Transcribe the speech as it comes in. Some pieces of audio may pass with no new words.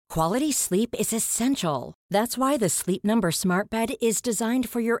Quality sleep is essential. That's why the Sleep Number Smart Bed is designed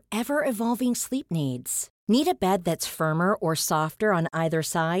for your ever-evolving sleep needs. Need a bed that's firmer or softer on either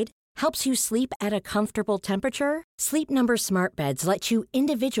side? Helps you sleep at a comfortable temperature? Sleep Number Smart Beds let you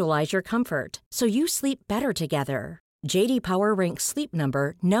individualize your comfort, so you sleep better together. J.D. Power ranks Sleep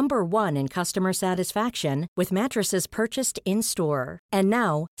Number number 1 in customer satisfaction with mattresses purchased in-store. And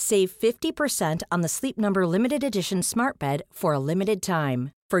now, save 50% on the Sleep Number Limited Edition Smart Bed for a limited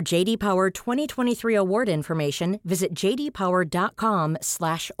time. For J.D. Power 2023 award information, visit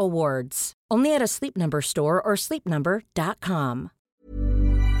jdpower.com/awards. Only at a Sleep Number store or sleepnumber.com.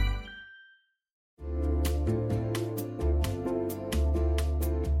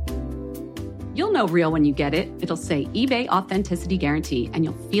 You'll know real when you get it. It'll say eBay Authenticity Guarantee, and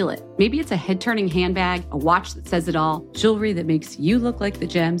you'll feel it. Maybe it's a head-turning handbag, a watch that says it all, jewelry that makes you look like the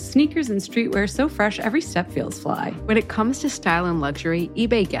gems, sneakers and streetwear so fresh every step feels fly. When it comes to style and luxury,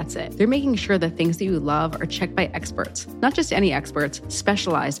 eBay gets it. They're making sure the things that you love are checked by experts. Not just any experts,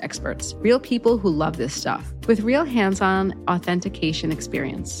 specialized experts. Real people who love this stuff. With real hands-on authentication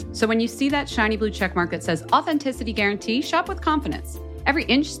experience. So when you see that shiny blue checkmark that says Authenticity Guarantee, shop with confidence. Every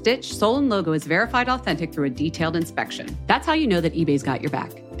inch, stitch, sole, and logo is verified authentic through a detailed inspection. That's how you know that eBay's got your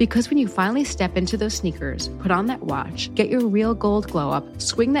back. Because when you finally step into those sneakers, put on that watch, get your real gold glow up,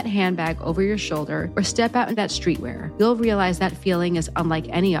 swing that handbag over your shoulder, or step out in that streetwear, you'll realize that feeling is unlike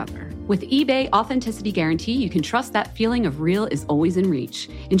any other. With eBay Authenticity Guarantee, you can trust that feeling of real is always in reach.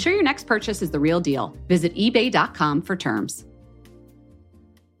 Ensure your next purchase is the real deal. Visit ebay.com for terms.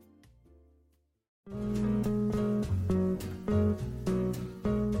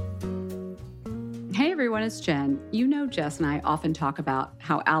 Hey everyone, it's Jen. You know Jess and I often talk about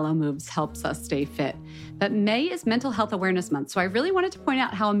how Alo Moves helps us stay fit. But May is Mental Health Awareness Month, so I really wanted to point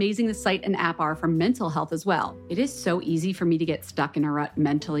out how amazing the site and app are for mental health as well. It is so easy for me to get stuck in a rut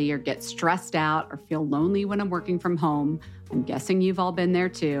mentally or get stressed out or feel lonely when I'm working from home. I'm guessing you've all been there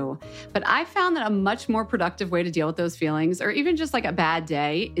too. But I found that a much more productive way to deal with those feelings, or even just like a bad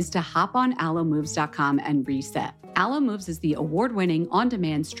day, is to hop on alomoves.com and reset. Alo Moves is the award-winning,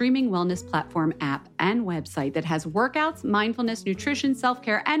 on-demand streaming wellness platform, app, and website that has workouts, mindfulness, nutrition,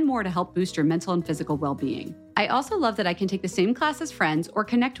 self-care, and more to help boost your mental and physical well-being. I also love that I can take the same class as friends or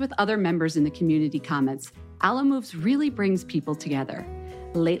connect with other members in the community comments. Alo Moves really brings people together.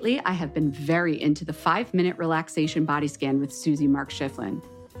 Lately, I have been very into the 5-minute relaxation body scan with Susie Mark Schifflin.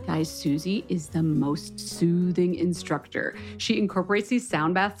 Guys, Susie is the most soothing instructor. She incorporates these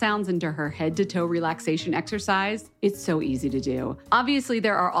sound bath sounds into her head-to-toe relaxation exercise. It's so easy to do. Obviously,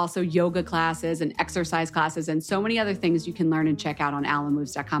 there are also yoga classes and exercise classes and so many other things you can learn and check out on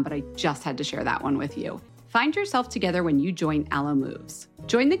alomoves.com, but I just had to share that one with you. Find yourself together when you join Alo Moves.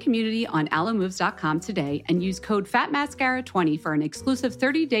 Join the community on alomoves.com today and use code FATMASCARA20 for an exclusive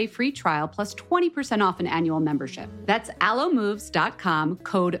 30-day free trial plus 20% off an annual membership. That's alomoves.com,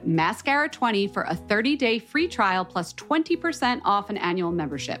 code MASCARA20 for a 30-day free trial plus 20% off an annual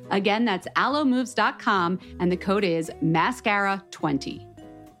membership. Again, that's alomoves.com and the code is MASCARA20.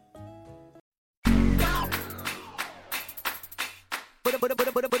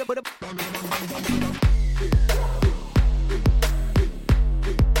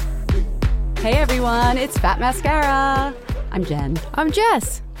 Hey everyone, it's Fat Mascara. I'm Jen. I'm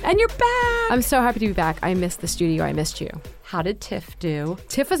Jess. And you're back. I'm so happy to be back. I missed the studio. I missed you. How did Tiff do?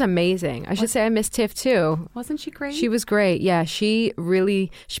 Tiff was amazing. I should say I missed Tiff too. Wasn't she great? She was great. Yeah, she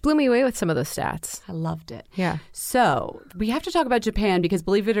blew me away with some of those stats. I loved it. Yeah. So we have to talk about Japan because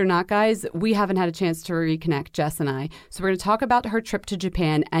believe it or not, guys, we haven't had a chance to reconnect, Jess and I. So we're going to talk about her trip to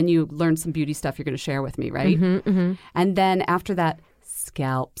Japan, and you learned some beauty stuff you're going to share with me, right? Mm-hmm, mm-hmm. And then after that,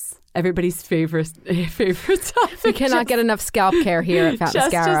 scalps. Everybody's favorite topic. We cannot get enough scalp care here at Fat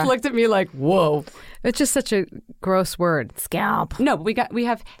Mascara. Jess just looked at me like, whoa. It's just such a gross word. Scalp. No, but we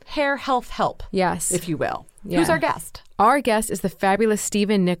have hair health help. Yes. If you will. Yeah. Who's our guest? Our guest is the fabulous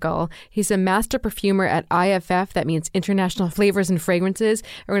Stephen Nicol. He's a master perfumer at IFF. That means International Flavors and Fragrances.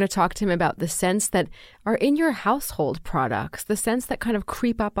 We're going to talk to him about the scents that are in your household products, the scents that kind of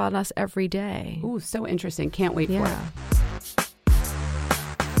creep up on us every day. Ooh, so interesting. Can't wait for it.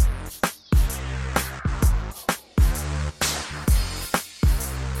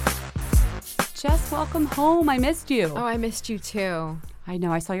 Jess, welcome home. I missed you. Oh, I missed you too. I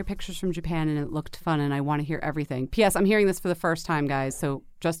know. I saw your pictures from Japan and it looked fun and I want to hear everything. P.S. I'm hearing this for the first time, guys, so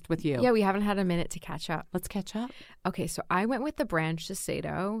just with you. Yeah, we haven't had a minute to catch up. Let's catch up. Okay, so I went with the brand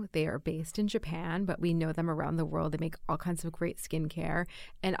Shiseido. They are based in Japan, but we know them around the world. They make all kinds of great skincare.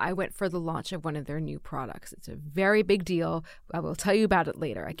 And I went for the launch of one of their new products. It's a very big deal. I will tell you about it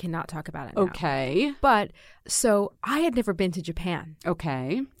later. I cannot talk about it now. Okay. But so I had never been to Japan.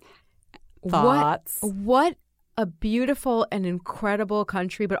 Okay. Thoughts? What a beautiful and incredible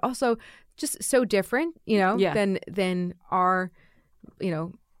country, but also just so different, than our, New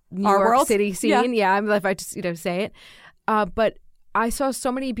our York world? City scene. Yeah, I'm if I just say it. But I saw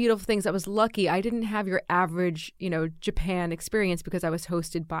so many beautiful things. I was lucky. I didn't have your average, Japan experience because I was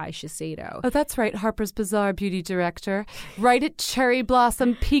hosted by Shiseido. Oh, that's right. Harper's Bazaar beauty director. Right at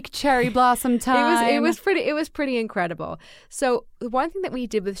peak cherry blossom time. It was pretty incredible. So the one thing that we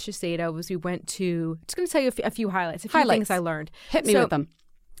did with Shiseido was we went to, just going to tell you a few highlights, things I learned. Hit me with them.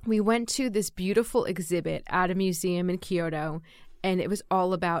 We went to this beautiful exhibit at a museum in Kyoto, and it was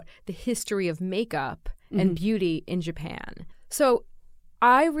all about the history of makeup and beauty in Japan. So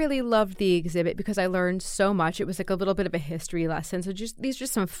I really loved the exhibit because I learned so much. It was like a little bit of a history lesson. So these are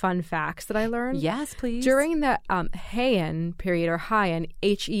just some fun facts that I learned. Yes, please. During the Heian period, or Heian,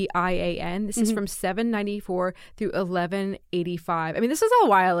 Heian, this is from 794 through 1185. I mean, this is a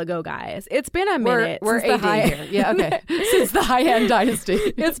while ago, guys. It's been a minute. We're AD here. Yeah, okay. Since the Heian dynasty.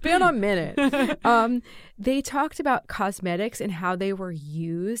 It's been a minute. They talked about cosmetics and how they were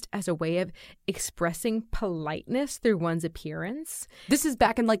used as a way of expressing politeness through one's appearance. This is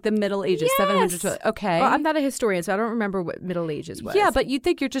back in like the Middle Ages, yes. 700 to... Okay. Well, I'm not a historian, so I don't remember what Middle Ages was. Yeah, but you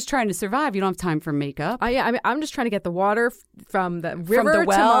think you're just trying to survive. You don't have time for makeup. I'm just trying to get the water from the river from the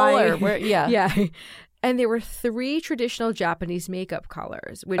well, to my... or where, yeah. Yeah. And there were 3 traditional Japanese makeup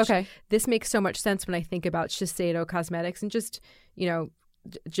colors, which this makes so much sense when I think about Shiseido Cosmetics and just,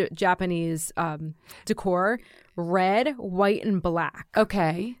 Japanese decor: red, white, and black.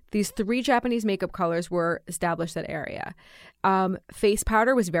 Okay. These 3 Japanese makeup colors were established that area. Face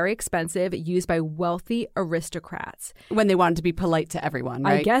powder was very expensive, used by wealthy aristocrats. When they wanted to be polite to everyone,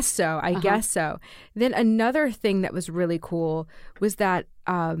 right? I guess so. I guess so. Then another thing that was really cool was that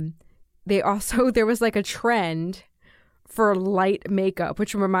there was like a trend for light makeup,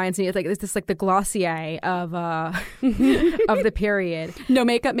 which reminds me, it's this like the Glossier of of the period. No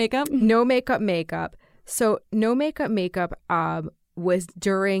makeup. No makeup. So no makeup was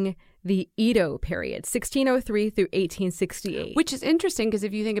during the Edo period, 1603 through 1868. Which is interesting because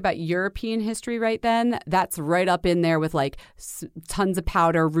if you think about European history right then, that's right up in there with like tons of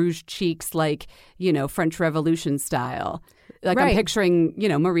powder, rouge cheeks, like, French Revolution style. Like right. I'm picturing,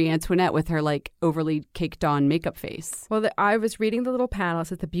 Marie Antoinette with her like overly caked on makeup face. Well, I was reading the little panel. It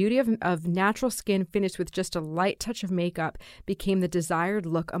said the beauty of natural skin finished with just a light touch of makeup became the desired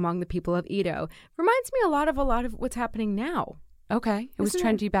look among the people of Edo. Reminds me a lot of what's happening now. Okay. It was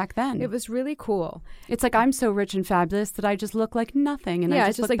trendy back then. It was really cool. It's like I'm so rich and fabulous that I just look like nothing. And yeah, I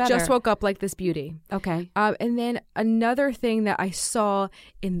it's just like better. Just woke up like this beauty. Okay. And then another thing that I saw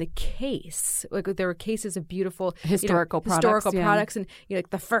in the case, like there were cases of beautiful historical products and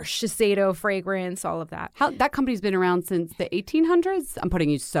like the first Shiseido fragrance, all of that. That company's been around since the 1800s? I'm putting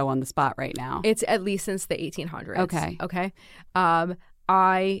you so on the spot right now. It's at least since the 1800s. Okay.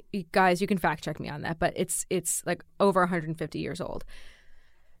 Guys, you can fact check me on that, but it's like over 150 years old.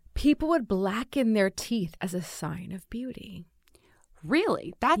 People would blacken their teeth as a sign of beauty.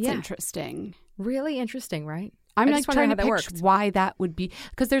 Really? That's interesting. Really interesting, right? I'm like trying to picture why that would be,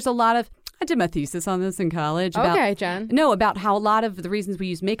 because there's a lot of... I did my thesis on this in college. Okay, Jen. No, about how a lot of the reasons we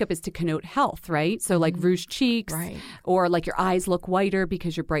use makeup is to connote health, right? So like rouge cheeks, right. Or like your eyes look whiter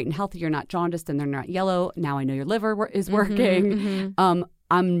because you're bright and healthy. You're not jaundiced and they're not yellow. Now I know your liver is working.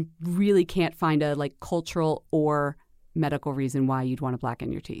 I really can't find a like cultural or medical reason why you'd want to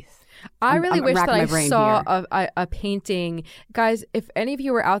blacken your teeth. I really wish that I saw a painting. Guys, if any of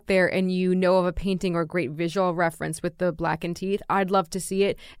you are out there and you know of a painting or a great visual reference with the blackened teeth, I'd love to see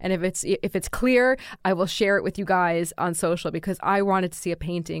it. And if it's clear, I will share it with you guys on social because I wanted to see a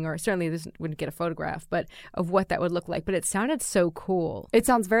painting, or certainly this wouldn't get a photograph, but of what that would look like. But it sounded so cool. It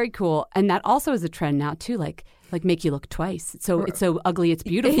sounds very cool. And that also is a trend now too, like make you look twice. It's so ugly, it's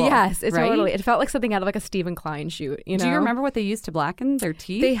beautiful. Yes, it's right? Totally. It felt like something out of like a Stephen Klein shoot. Do you remember what they used to blacken their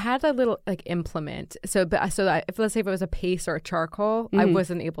teeth? They had a little like implement. So let's say if it was a paste or a charcoal, I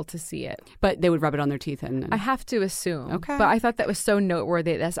wasn't able to see it. But they would rub it on their teeth, and I have to assume. Okay. But I thought that was so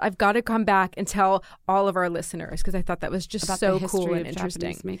noteworthy. I've got to come back and tell all of our listeners because I thought that was just about so the cool and of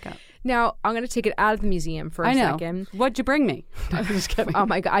interesting. Japanese makeup. Now I'm going to take it out of the museum for a second. What'd you bring me? I'm just kidding. Oh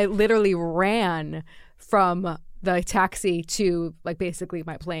my God! I literally ran from the taxi to like basically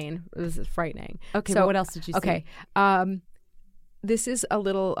my plane. It was frightening. Okay, so but what else did you see? Okay, this is a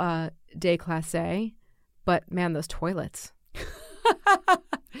little déclassé, but man, those toilets.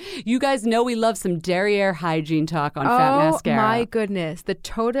 You guys know we love some derriere hygiene talk on Fat Mascara. Oh my goodness, the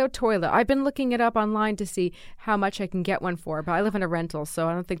Toto toilet. I've been looking it up online to see how much I can get one for, but I live in a rental, so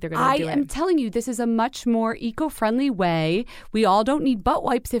I don't think they're going to do it. I am telling you, this is a much more eco-friendly way. We all don't need butt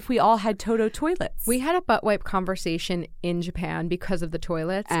wipes if we all had Toto toilets. We had a butt wipe conversation in Japan because of the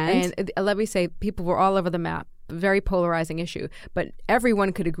toilets, and let me say, people were all over the map. Very polarizing issue, but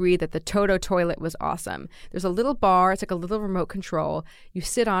everyone could agree that the Toto toilet was awesome. There's a little bar, it's like a little remote control. You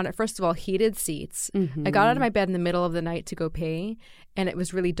sit on it. First of all, heated seats. Mm-hmm. I got out of my bed in the middle of the night to go pee, and it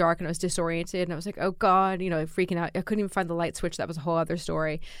was really dark and I was disoriented, and I was like, oh God, freaking out. I couldn't even find the light switch. That was a whole other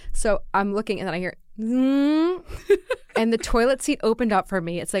story. So I'm looking, and then I hear and the toilet seat opened up for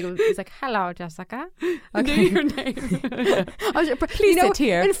me. It's like hello, Jessica. Okay, your name. Please sit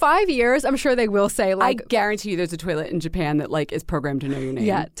here. In 5 years, I'm sure they will say I guarantee you, there's a toilet in Japan that is programmed to know your name.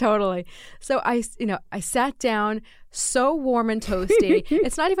 Yeah, totally. So I sat down. So warm and toasty.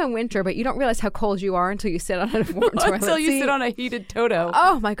 It's not even winter, but you don't realize how cold you are until you sit on a warm toilet Until you sit on a heated Toto.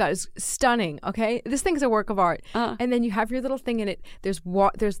 Oh my God, it's stunning. Okay, this thing's a work of art. And then you have your little thing in it. There's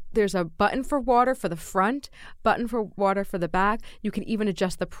a button for water for the front, button for water for the back. You can even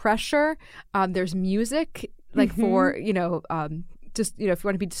adjust the pressure. There's music for just if you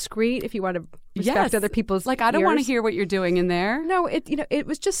want to be discreet, if you want to respect other people's I don't want to hear what you're doing in there. No, it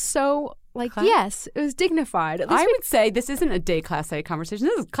was just so. Yes, it was dignified. I would say this isn't a déclassé conversation.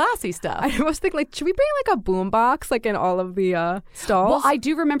 This is classy stuff. I was thinking, should we bring a boombox in all of the stalls? Well, I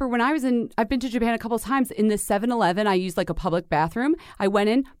do remember when I've been to Japan a couple of times. In the 7-Eleven, I used a public bathroom. I went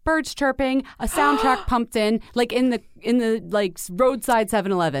in, birds chirping, a soundtrack pumped in, in the roadside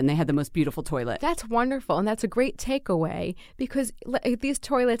 7-Eleven. They had the most beautiful toilet. That's wonderful, and that's a great takeaway because these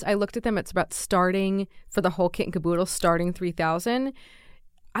toilets, I looked at them. It's about starting for the whole kit and caboodle, starting $3,000.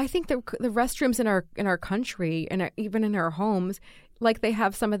 I think the restrooms in our country and even in our homes, they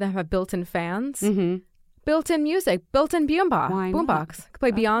have some of them have built-in fans, built-in music, built-in boombox.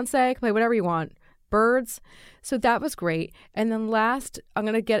 Play Beyonce, play whatever you want. Birds. So that was great. And then last, I'm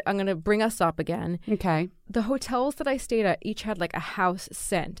gonna bring us up again. Okay. The hotels that I stayed at each had a house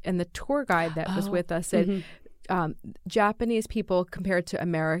scent, and the tour guide that was with us said. Japanese people compared to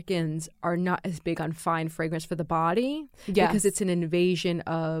Americans are not as big on fine fragrance for the body because it's an invasion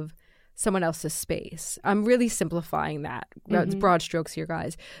of someone else's space. I'm really simplifying that. It's broad strokes here,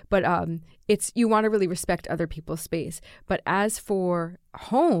 guys. But you want to really respect other people's space. But as for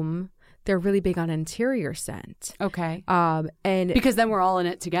home, they're really big on interior scent. Okay. And because then we're all in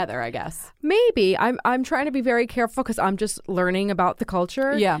it together, I guess. Maybe. I'm trying to be very careful because I'm just learning about the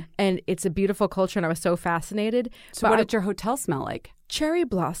culture. Yeah. And it's a beautiful culture, and I was so fascinated. So what did your hotel smell like? Cherry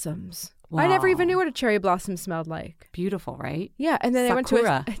blossoms. Wow. I never even knew what a cherry blossom smelled like. Beautiful, right? Yeah. And then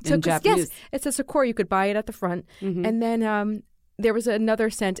Sakura I went to in Japanese. Yes, it's a sakura. You could buy it at the front. Mm-hmm. And then there was another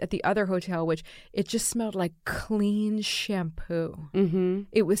scent at the other hotel, which it just smelled like clean shampoo. Mm-hmm.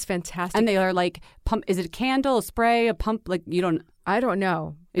 It was fantastic. And they are pump. Is it a candle, a spray, a pump? You don't. I don't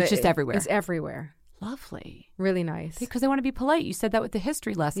know. It's just everywhere. It's everywhere. Lovely. Really nice. Because they want to be polite. You said that with the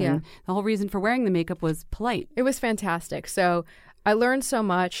history lesson. Yeah. The whole reason for wearing the makeup was polite. It was fantastic. So I learned so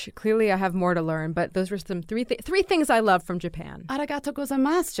much. Clearly, I have more to learn. But those were some three things I love from Japan. Arigato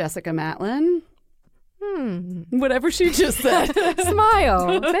gozaimasu, Jessica Matlin. Whatever she just said.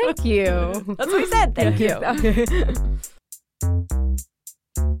 Smile. Thank you. That's what he said. Thank you.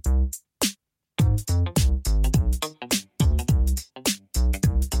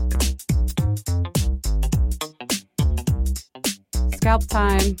 Scalp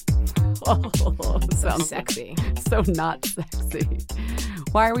time. Oh, sounds sexy. So not sexy.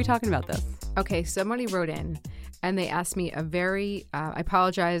 Why are we talking about this? Okay, somebody wrote in and they asked me a very, I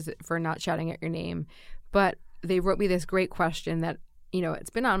apologize for not shouting out your name, but they wrote me this great question that, it's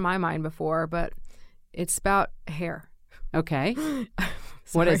been on my mind before, but it's about hair. Okay.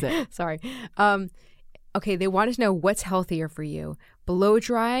 What is it? Sorry. Okay, they wanted to know what's healthier for you, blow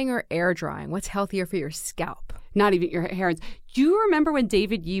drying or air drying? What's healthier for your scalp? Not even your hair. Do you remember when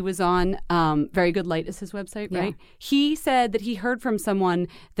David Yee was on Very Good Light is his website, right? Yeah. He said that he heard from someone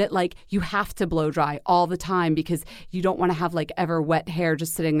that you have to blow dry all the time because you don't want to have ever wet hair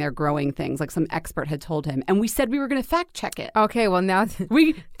just sitting there growing things, some expert had told him. And we said we were going to fact check it. Okay, well now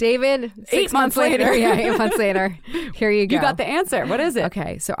David, 8 months later. Yeah, 8 months later. Here you go. You got the answer. What is it?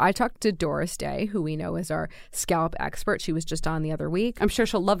 Okay, so I talked to Doris Day, who we know is our scalp expert. She was just on the other week. I'm sure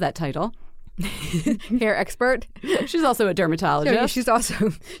she'll love that title. hair expert. She's also a dermatologist. She's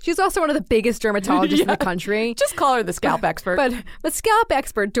also one of the biggest dermatologists in the country. Just call her the scalp expert. But scalp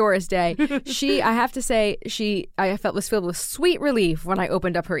expert Doris Day, I have to say, I felt was filled with sweet relief when I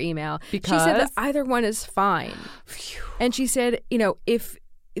opened up her email. Because she said that either one is fine. And she said, if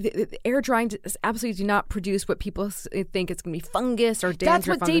the air drying absolutely do not produce what people think it's going to be fungus or dandruff.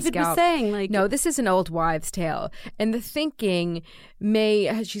 That's what David was saying. No, this is an old wives' tale. And the thinking may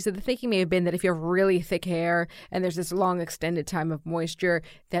have been that if you have really thick hair and there's this long extended time of moisture,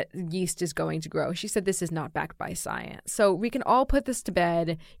 that yeast is going to grow. She said this is not backed by science. So we can all put this to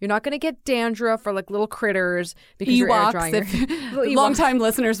bed. You're not going to get dandruff or like little critters because you're air drying. Long-time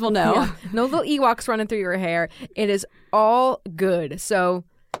listeners will know. Yeah. No little Ewoks running through your hair. It is all good. So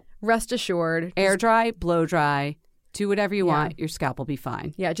rest assured. Air dry, blow dry, do whatever you want. Your scalp will be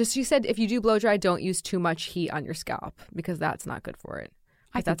fine. Yeah, she said if you do blow dry, don't use too much heat on your scalp because that's not good for it.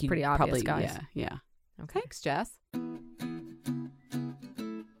 I think that's pretty obvious, guys. Yeah. Okay. Thanks, Jess.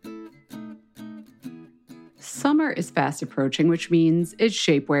 Summer is fast approaching, which means it's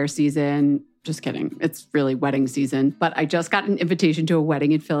shapewear season. Just kidding. It's really wedding season. But I just got an invitation to a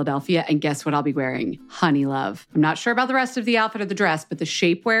wedding in Philadelphia, and guess what I'll be wearing? Honey Love. I'm not sure about the rest of the outfit or the dress, but the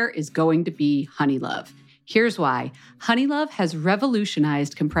shapewear is going to be Honey Love. Here's why. Honey Love has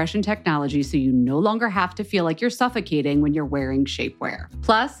revolutionized compression technology so you no longer have to feel like you're suffocating when you're wearing shapewear.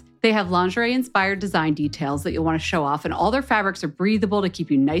 Plus, they have lingerie-inspired design details that you'll want to show off, and all their fabrics are breathable to keep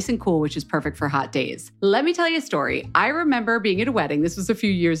you nice and cool, which is perfect for hot days. Let me tell you a story. I remember being at a wedding, this was a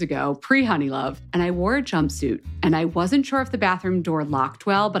few years ago, pre-Honey Love, and I wore a jumpsuit, and I wasn't sure if the bathroom door locked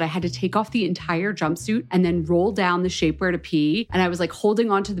well, but I had to take off the entire jumpsuit and then roll down the shapewear to pee, and I was like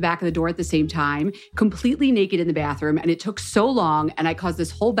holding onto the back of the door at the same time, completely naked in the bathroom, and it took so long, and I caused this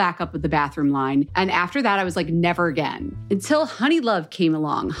whole backup with the bathroom line, and after that, I was like, never again. Until Honey Love came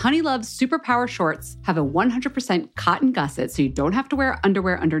along. Honey Love's Superpower shorts have a 100% cotton gusset, so you don't have to wear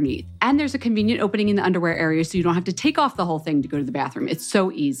underwear underneath. And there's a convenient opening in the underwear area, so you don't have to take off the whole thing to go to the bathroom. It's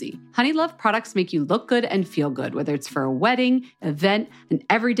so easy. Honey Love products make you look good and feel good, whether it's for a wedding, event, an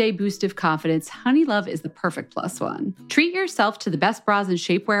everyday boost of confidence. Honey Love is the perfect plus one. Treat yourself to the best bras and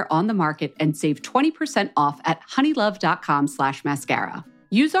shapewear on the market and save 20% off at honeylove.com/mascara.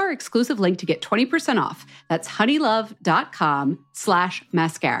 Use our exclusive link to get 20% off. That's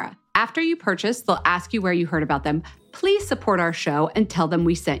honeylove.com/mascara. After you purchase, they'll ask you where you heard about them. Please support our show and tell them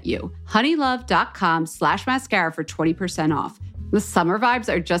we sent you. honeylove.com/mascara for 20% off. The summer vibes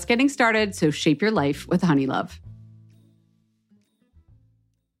are just getting started, so shape your life with Honey Love.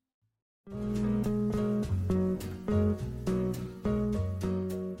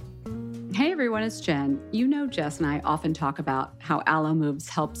 Hey everyone, it's Jen. You know Jess and I often talk about how Alo Moves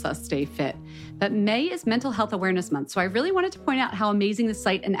helps us stay fit. But May is Mental Health Awareness Month, so I really wanted to point out how amazing the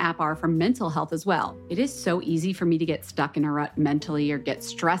site and app are for mental health as well. It is so easy for me to get stuck in a rut mentally or get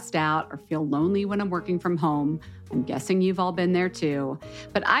stressed out or feel lonely when I'm working from home. I'm guessing you've all been there too.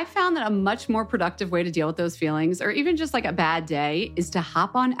 But I found that a much more productive way to deal with those feelings, or even just like a bad day, is to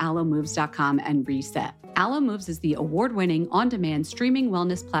hop on alomoves.com and reset. Alo Moves is the award-winning, on-demand streaming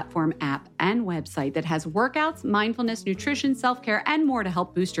wellness platform, app, and website that has workouts, mindfulness, nutrition, self-care, and more to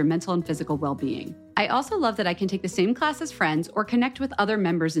help boost your mental and physical well-being. I also love that I can take the same class as friends or connect with other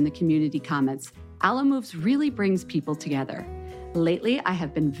members in the community comments. Alo Moves really brings people together. Lately, I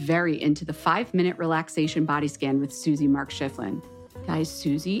have been very into the 5-minute relaxation body scan with Susie Mark Schifflin. Guys,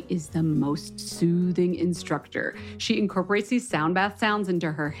 Susie is the most soothing instructor. She incorporates these sound bath sounds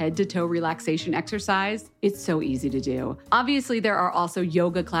into her head-to-toe relaxation exercise. It's so easy to do. Obviously, there are also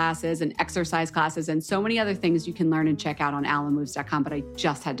yoga classes and exercise classes and so many other things you can learn and check out on alomoves.com, but I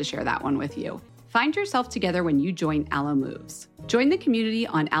just had to share that one with you. Find yourself together when you join Alo Moves. Join the community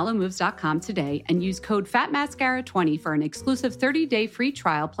on alomoves.com today and use code FATMASCARA20 for an exclusive 30-day free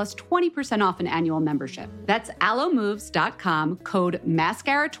trial plus 20% off an annual membership. That's alomoves.com, code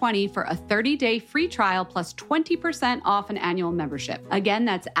MASCARA20 for a 30-day free trial plus 20% off an annual membership. Again,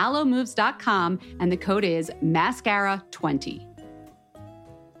 that's alomoves.com and the code is MASCARA20.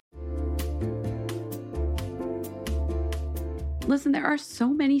 Listen, there are so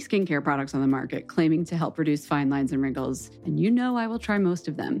many skincare products on the market claiming to help reduce fine lines and wrinkles, and you know I will try most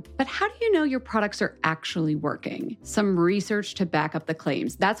of them. But how do you know your products are actually working? Some research to back up the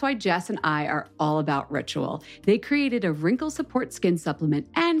claims. That's why Jess and I are all about Ritual. They created a wrinkle support skin supplement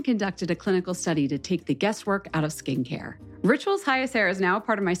and conducted a clinical study to take the guesswork out of skincare. Ritual's Hyacera is now a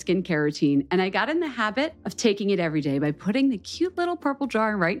part of my skincare routine, and I got in the habit of taking it every day by putting the cute little purple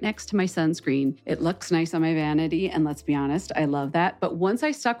jar right next to my sunscreen. It looks nice on my vanity, and let's be honest, I love that. But once I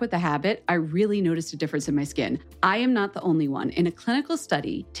stuck with the habit, I really noticed a difference in my skin. I am not the only one. In a clinical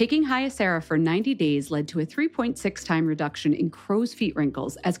study, taking Hyacera for 90 days led to a 3.6 time reduction in crow's feet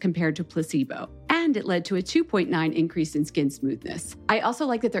wrinkles as compared to placebo. And it led to a 2.9 increase in skin smoothness. I also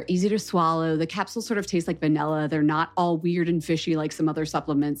like that they're easy to swallow. The capsules sort of taste like vanilla. They're not all weird and fishy like some other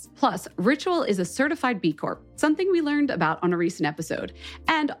supplements. Plus, Ritual is a certified B Corp, something we learned about on a recent episode.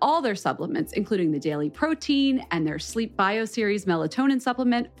 And all their supplements, including the daily protein and their Sleep Bio Series melatonin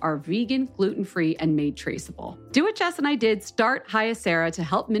supplement, are vegan, gluten-free, and made traceable. Do what Jess and I did, start Hyacera to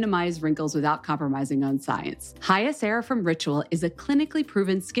help minimize wrinkles without compromising on science. Hyacera from Ritual is a clinically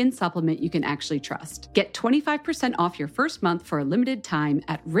proven skin supplement you can actually trust. Get 25% off your first month for a limited time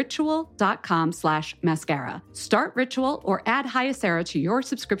at ritual.com/mascara. Start Ritual or add Hyacera to your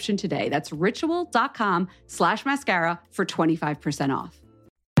subscription today. That's ritual.com/mascara for 25% off.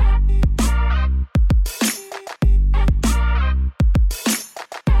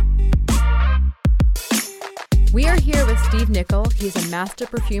 We are here with Steve Nicol. He's a master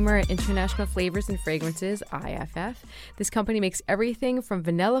perfumer at International Flavors and Fragrances, IFF. This company makes everything from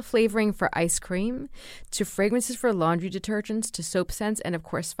vanilla flavoring for ice cream to fragrances for laundry detergents to soap scents and, of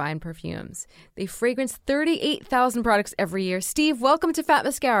course, fine perfumes. They fragrance 38,000 products every year. Steve, welcome to Fat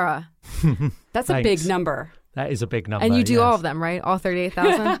Mascara. That's a big number. That is a big number. And you do yes. all of them, right? All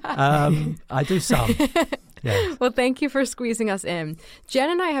 38,000? I do some. Yes. Well, thank you for squeezing us in. Jen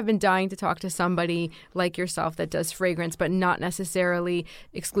and I have been dying to talk to somebody like yourself that does fragrance, but not necessarily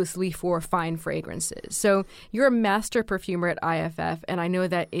exclusively for fine fragrances. So you're a master perfumer at IFF, and I know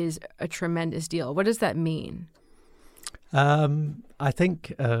that is a tremendous deal. What does that mean? I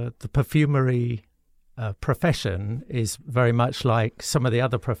think the perfumery profession is very much like some of the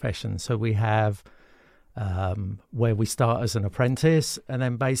other professions. So we have where we start as an apprentice, and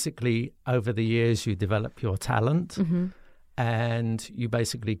then basically over the years you develop your talent, and you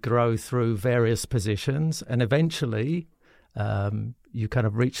basically grow through various positions, and eventually you kind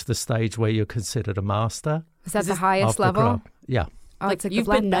of reach the stage where you're considered a master. Is that the highest level? Craft. Yeah. Oh, Like it's like you've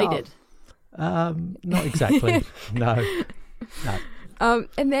the black been knighted. Not exactly. No.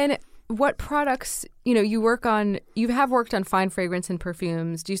 And then what products, you have worked on fine fragrance and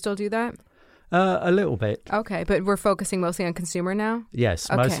perfumes. Do you still do that? A little bit. Okay, but we're focusing mostly on consumer now? Yes,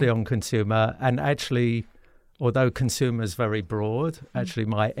 Okay. mostly on consumer. And actually, although consumer is very broad, actually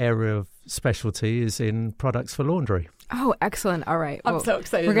my area of specialty is in products for laundry. Oh, excellent. All right. I'm so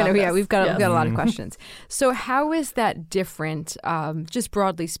excited We're gonna, about yeah, this. we've got Yes. a lot of questions. So how is that different, just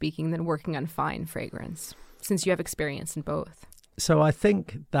broadly speaking, than working on fine fragrance, since you have experience in both? So I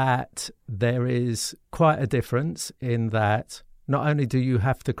think that there is quite a difference in that not only do you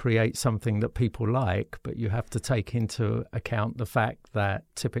have to create something that people like, but you have to take into account the fact that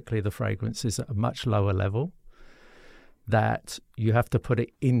typically the fragrance is at a much lower level, that you have to put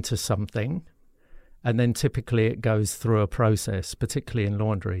it into something, and then typically it goes through a process, particularly in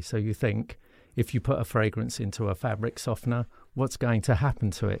laundry. So you think, if you put a fragrance into a fabric softener, what's going to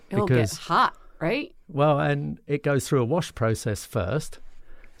happen to it? It'll get hot, right? Well, and it goes through a wash process first.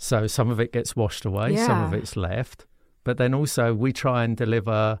 So some of it gets washed away, some of it's left. But then also we try and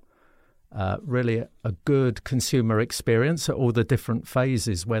deliver really a good consumer experience at all the different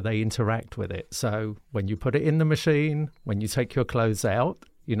phases where they interact with it. So when you put it in the machine, when you take your clothes out,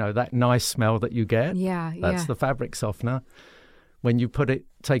 that nice smell that you get, that's the fabric softener. When you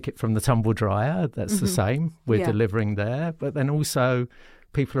take it from the tumble dryer, that's the same. We're delivering there. But then also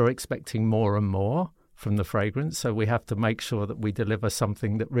people are expecting more and more from the fragrance. So we have to make sure that we deliver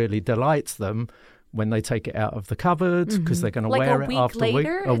something that really delights them when they take it out of the cupboard, because they're going to wear it after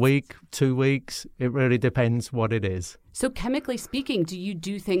a week, 2 weeks. It really depends what it is. So chemically speaking, do you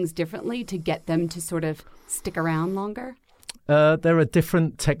do things differently to get them to sort of stick around longer? There are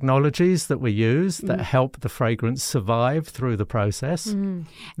different technologies that we use that help the fragrance survive through the process.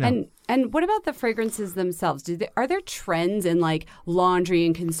 Yeah. And what about the fragrances themselves? Are there trends in like laundry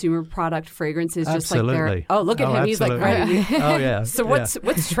and consumer product fragrances? Absolutely. Just like oh, look at him. Absolutely. He's like ready. Oh, yeah. So what's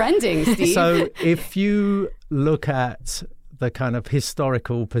trending, Steve? So if you look at the kind of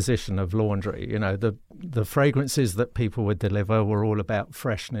historical position of laundry, the fragrances that people would deliver were all about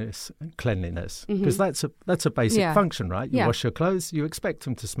freshness and cleanliness, because that's a basic function, right? You wash your clothes, you expect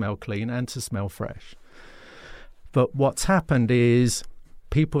them to smell clean and to smell fresh. But what's happened is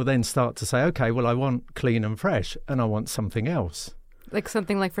people then start to say, okay, well, I want clean and fresh and I want something else. Like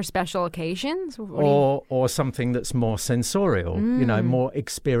something like for special occasions? Or something that's more sensorial, more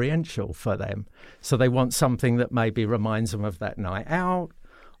experiential for them. So they want something that maybe reminds them of that night out,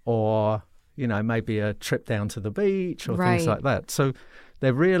 or, maybe a trip down to the beach or things like that. So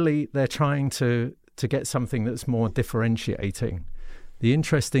they're trying to get something that's more differentiating. The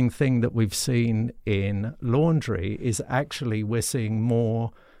interesting thing that we've seen in laundry is actually we're seeing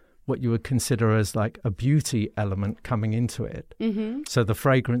more what you would consider as like a beauty element coming into it. Mm-hmm. So the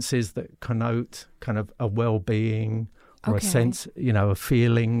fragrances that connote kind of a well-being or a sense, a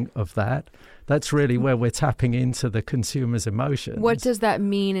feeling of that. That's really where we're tapping into the consumer's emotions. What does that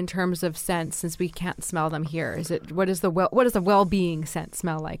mean in terms of scent, since we can't smell them here? What does the well-being scent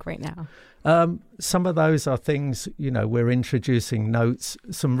smell like right now? Some of those are things, we're introducing notes,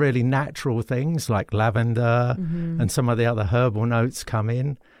 some really natural things like lavender and some of the other herbal notes come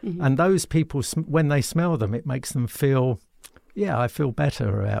in. Mm-hmm. And those people, when they smell them, it makes them feel, I feel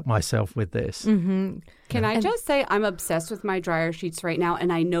better about myself with this. Mm-hmm. Can I just say I'm obsessed with my dryer sheets right now,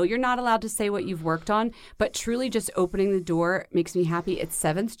 and I know you're not allowed to say what you've worked on, but truly just opening the door makes me happy. It's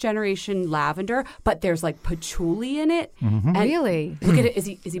 7th generation lavender, but there's like patchouli in it. Mm-hmm. Really? Look at it. Is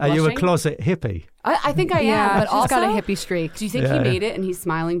he blushing? Are you a closet hippie? I think I am, but she's also got a hippie streak. Do you think he made it and he's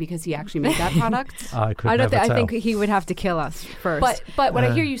smiling because he actually made that product? I think he would have to kill us first. But what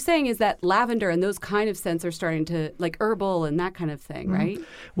I hear you saying is that lavender and those kind of scents are starting to, like herbal and that kind of thing, right?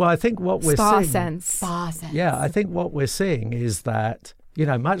 Well, I think what we're seeing... Spa scents. Yeah, I think what we're seeing is that,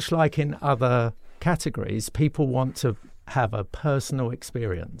 much like in other categories, people want to have a personal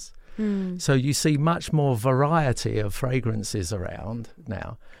experience. So you see much more variety of fragrances around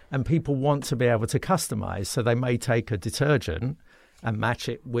now, and people want to be able to customize. So they may take a detergent and match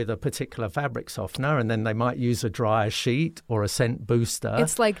it with a particular fabric softener, and then they might use a dryer sheet or a scent booster.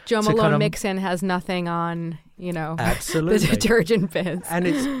 It's like Jo Malone Mix-In has nothing on, absolutely. the detergent bits. And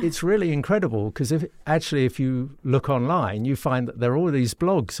it's really incredible because if you look online, you find that there are all these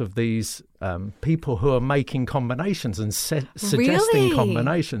blogs of these people who are making combinations and suggesting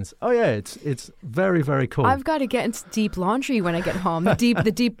combinations. Oh yeah, it's very, very cool. I've got to get into deep laundry when I get home.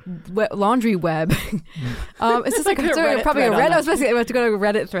 The deep laundry web. It's just like probably a Reddit. I was supposed to go to a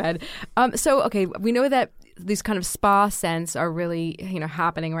Reddit thread. We know that these kind of spa scents are really,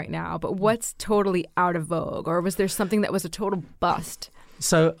 happening right now. But what's totally out of vogue, or was there something that was a total bust?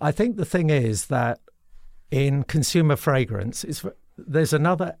 So I think the thing is that in consumer fragrance, there's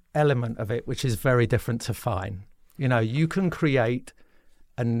another element of it which is very different to fine. You can create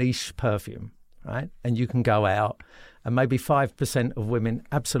a niche perfume, right? And you can go out and maybe 5% of women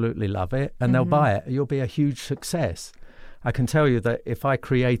absolutely love it and they'll buy it. You'll be a huge success. I can tell you that if I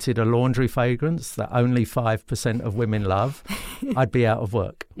created a laundry fragrance that only 5% of women love, I'd be out of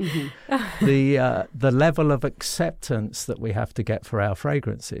work. Mm-hmm. The level of acceptance that we have to get for our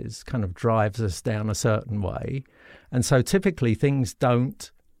fragrances kind of drives us down a certain way. And so typically things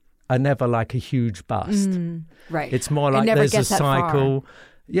are never like a huge bust. Right. It's more like there's a cycle.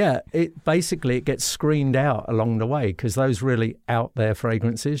 Yeah, it gets screened out along the way because those really out there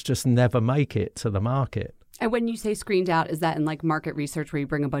fragrances just never make it to the market. And when you say screened out, is that in like market research where you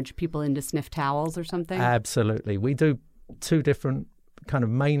bring a bunch of people in to sniff towels or something? Absolutely. We do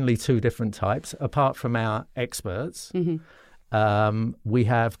mainly two different types, apart from our experts. Mm-hmm. We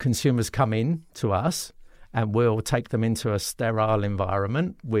have consumers come in to us and we'll take them into a sterile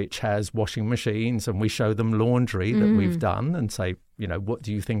environment, which has washing machines, and we show them laundry that we've done and say, what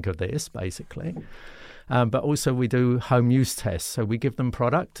do you think of this, basically? But also we do home use tests. So we give them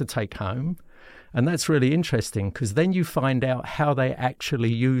product to take home. And that's really interesting because then you find out how they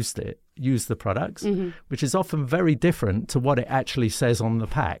actually use the products, which is often very different to what it actually says on the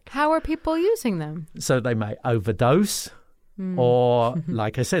pack. How are people using them? So they may overdose or,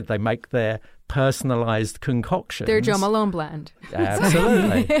 like I said, they make their personalized concoctions. Their Jo Malone blend.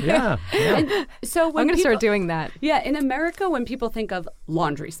 Absolutely. Yeah. So I'm going to start doing that. Yeah. In America, when people think of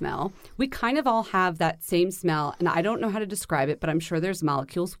laundry smell, we kind of all have that same smell. And I don't know how to describe it, but I'm sure there's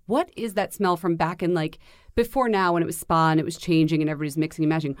molecules. What is that smell from back in before now when it was spa and it was changing and everybody's mixing and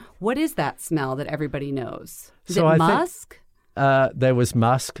matching? What is that smell that everybody knows? Is it musk? There was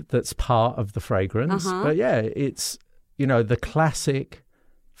musk that's part of the fragrance. But yeah, it's, the classic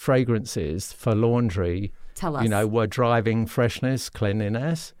fragrances for laundry, tell us, were driving freshness,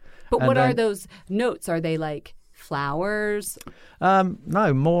 cleanliness. But what are those notes? Are they like flowers?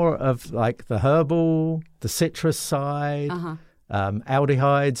 No, more of like the herbal, the citrus side,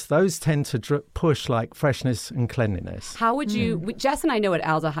 aldehydes. Those tend to push like freshness and cleanliness. How would you, Jess and I know what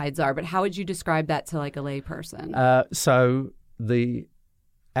aldehydes are, but how would you describe that to like a lay person? So the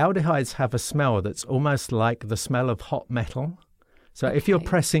aldehydes have a smell that's almost like the smell of hot metal. So if you're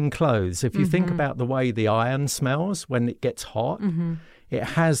pressing clothes, if you think about the way the iron smells when it gets hot, it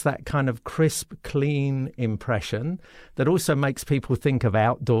has that kind of crisp, clean impression that also makes people think of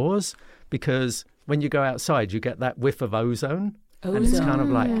outdoors, because when you go outside, you get that whiff of ozone. And it's kind of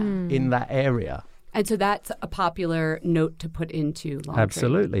like in that area. And so that's a popular note to put into laundry.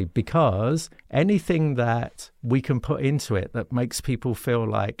 Absolutely, because anything that we can put into it that makes people feel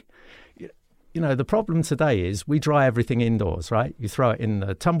like, the problem today is we dry everything indoors, right? You throw it in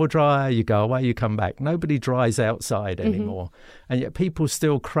the tumble dryer, you go away, you come back. Nobody dries outside anymore. And yet people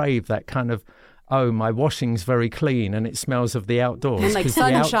still crave that kind of, oh, my washing's very clean and it smells of the outdoors. And like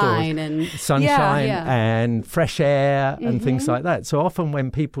sunshine and fresh air and things like that. So often when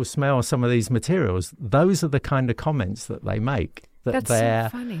people smell some of these materials, those are the kind of comments that they make. That's they're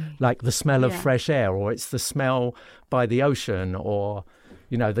so funny. Like the smell of fresh air, or it's the smell by the ocean, or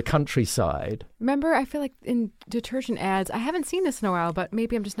the countryside. Remember, I feel like in detergent ads, I haven't seen this in a while, but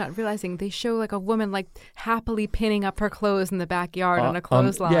maybe I'm just not realizing, they show like a woman like happily pinning up her clothes in the backyard on a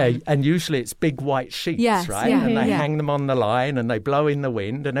clothesline. Yeah, and usually it's big white sheets, right? Yeah, and they hang them on the line and they blow in the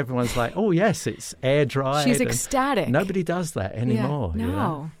wind and everyone's like, oh yes, it's air dried. She's ecstatic. Nobody does that anymore. Yeah.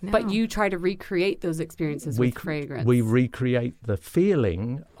 No. But you try to recreate those experiences with fragrance. We recreate the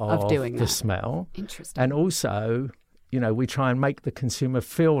feeling of doing the smell. Interesting. And also, we try and make the consumer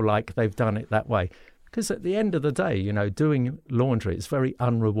feel like they've done it that way. Because at the end of the day, doing laundry is very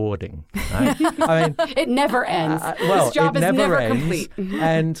unrewarding. Right? I mean, it never ends. This job is never ends. Complete.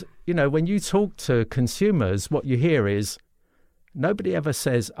 And, when you talk to consumers, what you hear is nobody ever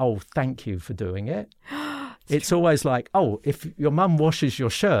says, oh, thank you for doing it. It's always like, oh, if your mum washes your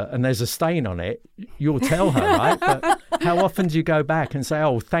shirt and there's a stain on it, you'll tell her, right? But how often do you go back and say,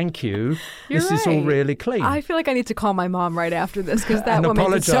 oh, thank you, this is all really clean? I feel like I need to call my mom right after this, because that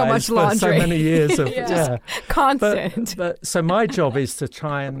woman did so much laundry. For so many years of constant. But so my job is to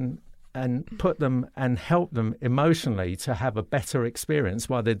try and put them and help them emotionally to have a better experience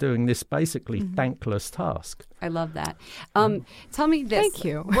while they're doing this basically thankless task. I love that. Tell me this. Thank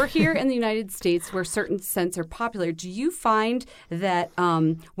you. We're here in the United States where certain scents are popular. Do you find that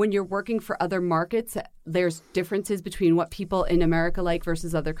when you're working for other markets, there's differences between what people in America like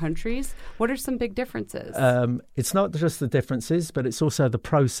versus other countries? What are some big differences? It's not just the differences, but it's also the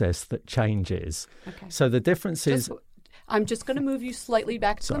process that changes. Okay. So the difference is... I'm just going to move you slightly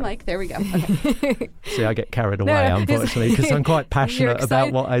back to the mic. There we go. Okay. See, I get carried away, unfortunately, because I'm quite passionate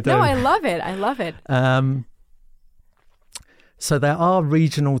about what I do. No, I love it. I love it. So there are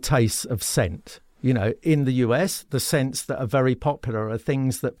regional tastes of scent. In the US, the scents that are very popular are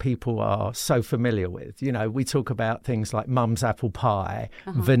things that people are so familiar with. We talk about things like mum's apple pie,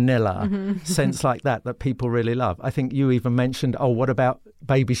 vanilla, scents like that people really love. I think you even mentioned, what about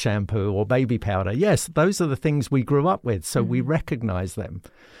baby shampoo or baby powder? Yes, those are the things we grew up with, so we recognize them.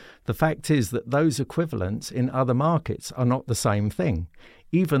 The fact is that those equivalents in other markets are not the same thing.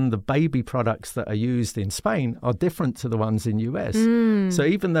 Even the baby products that are used in Spain are different to the ones in US. So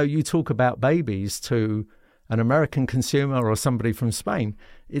even though you talk about babies to an American consumer or somebody from Spain,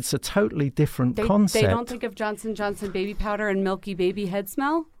 it's a totally different concept. They don't think of Johnson & Johnson baby powder and milky baby head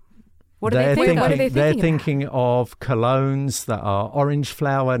smell? What they're do they think of? They're thinking of colognes that are orange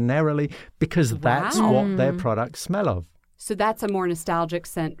flower, neroli, because that's what their products smell of. So that's a more nostalgic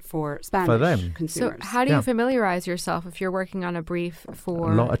scent for Spanish consumers. So how do you familiarize yourself if you're working on a brief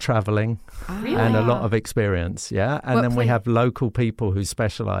for... A lot of traveling and a lot of experience, And then we have local people who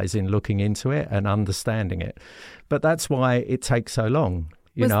specialize in looking into it and understanding it. But that's why it takes so long.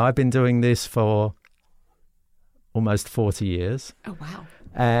 I've been doing this for almost 40 years. Oh, wow.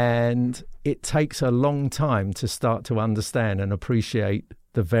 And it takes a long time to start to understand and appreciate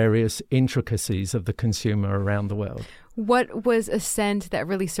the various intricacies of the consumer around the world. What was a scent that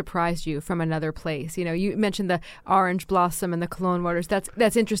really surprised you from another place? You mentioned the orange blossom and the cologne waters.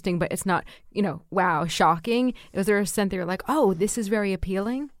 That's interesting, but it's not, wow, shocking. Was there a scent that you're like, oh, this is very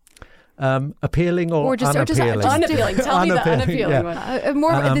appealing? Appealing or unappealing? Just unappealing. Tell me the unappealing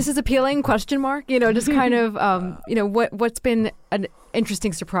one. This is appealing, question mark? Just kind of, what's been an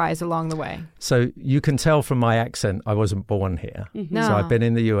interesting surprise along the way? So you can tell from my accent, I wasn't born here. No. So I've been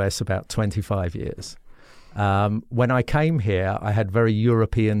in the US about 25 years. When I came here, I had very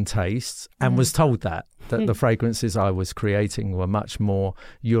European tastes and was told that the fragrances I was creating were much more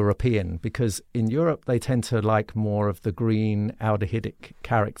European, because in Europe they tend to like more of the green aldehydic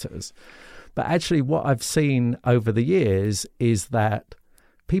characters. But actually what I've seen over the years is that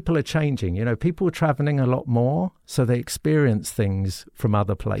people are changing. People are traveling a lot more, so they experience things from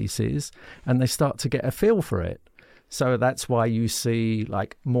other places and they start to get a feel for it. So that's why you see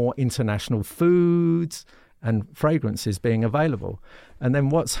like more international foods and fragrances being available. And then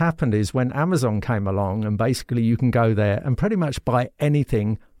what's happened is when Amazon came along and basically you can go there and pretty much buy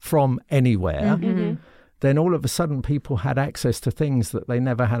anything from anywhere, then all of a sudden people had access to things that they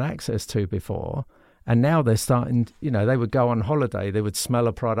never had access to before. And now they're starting, they would go on holiday, they would smell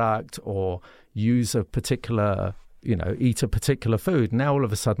a product or use a particular, eat a particular food. Now all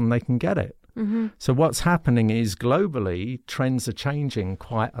of a sudden they can get it. So what's happening is globally, trends are changing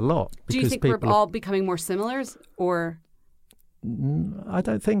quite a lot. Do you think we're all becoming more similar or? I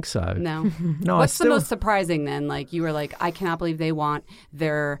don't think so. No. What's the most surprising then? Like you were like, I cannot believe they want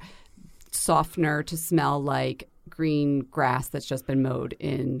their softener to smell like green grass that's just been mowed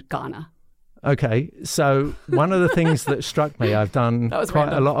in Ghana. Okay, so one of the things that struck me, I've done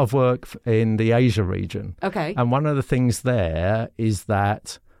quite a lot of work in the Asia region. Okay. And one of the things there is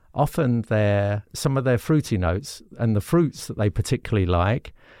that often some of their fruity notes and the fruits that they particularly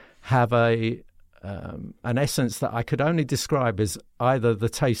like have an essence that I could only describe as either the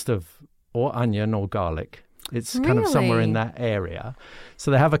taste of or onion or garlic. It's kind of somewhere in that area.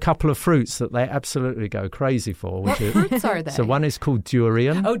 So they have a couple of fruits that they absolutely go crazy for. What fruits are they? So one is called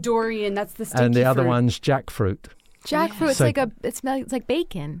durian. Oh, durian, that's the sticky and the other fruit. one's jackfruit. Jackfruit's it's like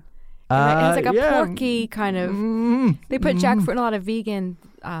bacon. It has like a porky kind of. They put jackfruit in a lot of vegan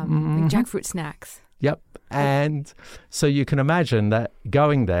jackfruit snacks. Yep. And so you can imagine that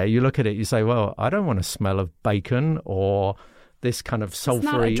going there, you look at it, you say, well, I don't want to smell of bacon or this kind of sulfury onion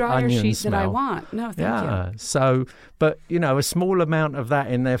smell. It's not a dryer sheet that I want. No, thank you. Yeah. So, but, a small amount of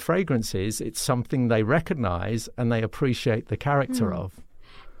that in their fragrances, it's something they recognize and they appreciate the character of.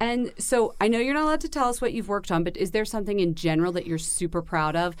 And so I know you're not allowed to tell us what you've worked on, but is there something in general that you're super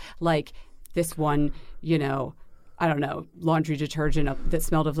proud of? Like this one, I don't know, laundry detergent that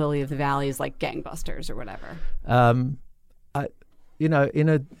smelled of Lily of the Valley is like gangbusters or whatever.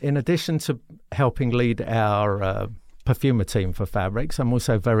 In addition to helping lead our perfumer team for fabrics, I'm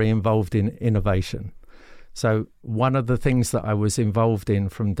also very involved in innovation. So one of the things that I was involved in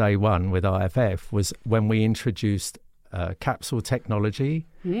from day one with IFF was when we introduced capsule technology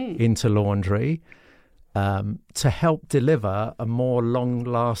into laundry to help deliver a more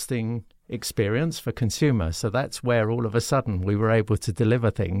long-lasting experience for consumers. So that's where all of a sudden we were able to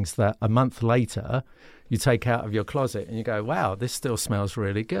deliver things that a month later you take out of your closet and you go, wow, this still smells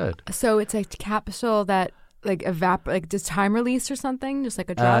really good. So it's a capsule that does time release or something, just like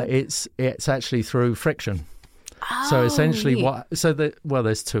a drug? It's actually through friction. So essentially,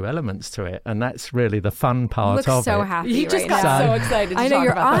 there's two elements to it, and that's really the fun part of it. You look so happy. You just got so excited. I know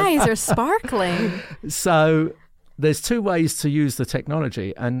your eyes are sparkling. So there's two ways to use the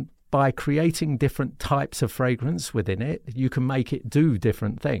technology, and by creating different types of fragrance within it, you can make it do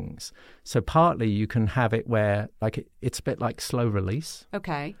different things. So partly you can have it where it's a bit like slow release.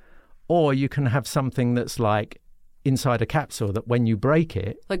 Okay. Or you can have something that's like inside a capsule that when you break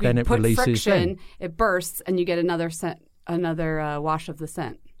it, then it releases. Like friction, it bursts, and you get another wash of the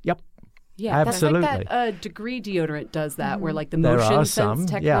scent. Yep. Yeah, absolutely. That's like that Degree deodorant does that, where like the motion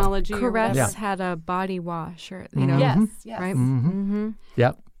sense technology. Caress had a body wash, or Yes. Right.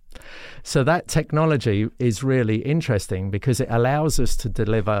 Yep. So that technology is really interesting because it allows us to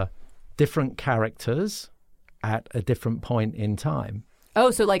deliver different characters at a different point in time.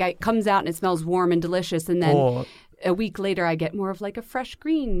 Oh, so like it comes out and it smells warm and delicious, and then a week later I get more of like a fresh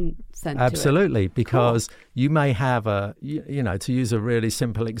green scent Absolutely, to it. because you may have to use a really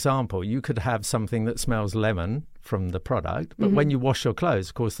simple example, you could have something that smells lemon from the product, but when you wash your clothes,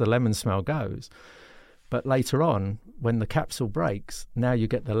 of course, the lemon smell goes. But later on, when the capsule breaks, now you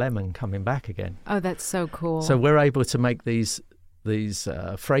get the lemon coming back again. Oh, that's so cool. So we're able to make these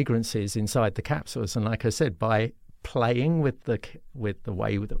fragrances inside the capsules, and like I said, by playing with the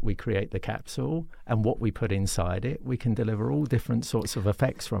way that we create the capsule and what we put inside it, we can deliver all different sorts of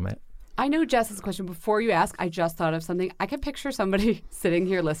effects from it. I know Jess's question. Before you ask, I just thought of something. I can picture somebody sitting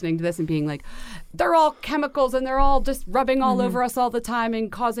here listening to this and being like, they're all chemicals and they're all just rubbing all over us all the time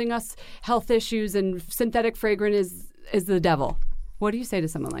and causing us health issues, and synthetic fragrance is the devil. What do you say to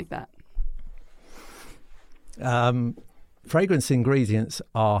someone like that? Fragrance ingredients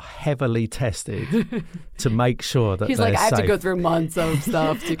are heavily tested to make sure that He's they're like, I have safe. to go through months of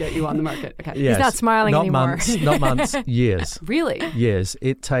stuff to get you on the market. Okay. Yes, He's not smiling anymore. Not months, years. Really? Years.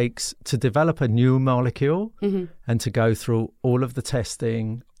 It takes to develop a new molecule and to go through all of the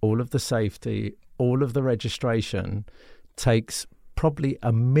testing, all of the safety, all of the registration takes probably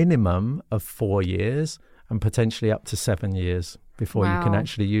a minimum of 4 years and potentially up to 7 years before you can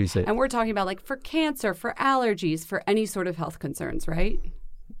actually use it. And we're talking about like for cancer, for allergies, for any sort of health concerns, right?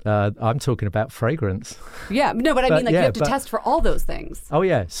 I'm talking about fragrance. Yeah, no, but I mean, like, you have to test for all those things. Oh,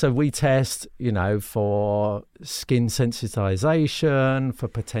 yeah. So we test, for skin sensitization, for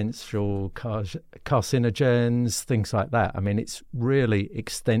potential carcinogens, things like that. I mean, it's really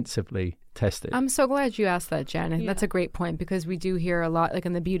extensively tested. I'm so glad you asked that, Jen. And that's a great point, because we do hear a lot, like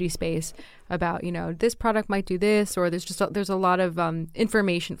in the beauty space, about, this product might do this, or there's a lot of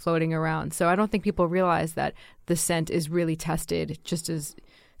information floating around. So I don't think people realize that the scent is really tested just as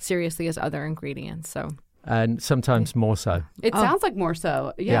seriously as other ingredients. So, and sometimes more so. It sounds like more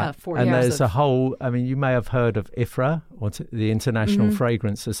so. Yeah. 4 years. And there's a whole, you may have heard of IFRA, the International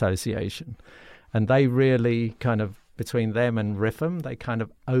Fragrance Association. And they really kind of, between them and RIFM, they kind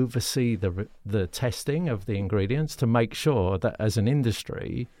of oversee the testing of the ingredients to make sure that as an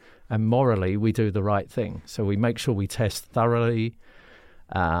industry and morally we do the right thing. So we make sure we test thoroughly,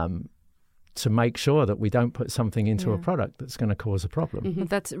 to make sure that we don't put something into a product that's going to cause a problem. Mm-hmm.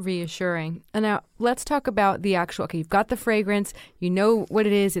 That's reassuring. And now let's talk about the actual, you've got the fragrance, you know what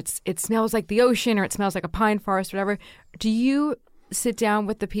it is, it smells like the ocean, or it smells like a pine forest, whatever. Do you sit down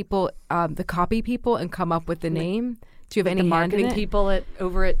with the people, the copy people, and come up with the name? Do you have any marketing people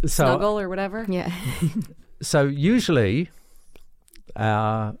over at Snuggle or whatever? Yeah. So usually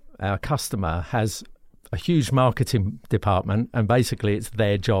our customer has a huge marketing department, and basically it's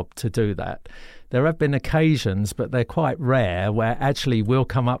their job to do that. There have been occasions, but they're quite rare, where actually we'll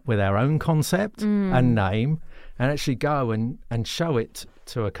come up with our own concept and name and actually go and show it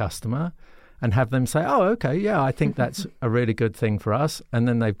to a customer and have them say, oh, okay, yeah, I think that's a really good thing for us. And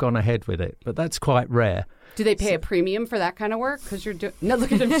then they've gone ahead with it. But that's quite rare. Do they pay a premium for that kind of work? Because you're doing... No,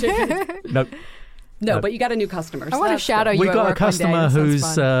 look at him shaking. Nope. No, but you got a new customer. I want to shadow you. We got a customer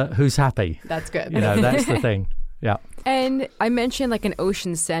who's happy. That's good. That's the thing. Yeah. And I mentioned like an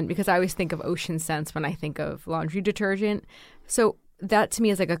ocean scent, because I always think of ocean scents when I think of laundry detergent. So that to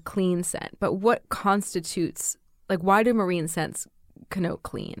me is like a clean scent. But what constitutes, like, why do marine scents connote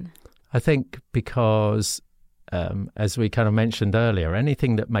clean? I think because, as we kind of mentioned earlier,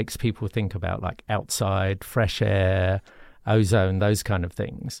 anything that makes people think about like outside, fresh air, ozone, those kind of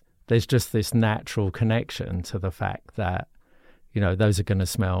things, there's just this natural connection to the fact that, those are going to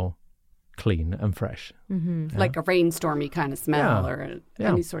smell clean and fresh. Mm-hmm. Yeah. Like a rainstormy kind of smell or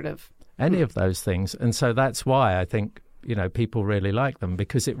any sort of... Any of those things. And so that's why I think, people really like them,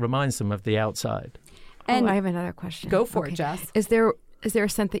 because it reminds them of the outside. And I have another question. Go for it, Jess. Is there a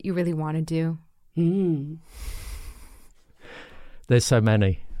scent that you really want to do? There's so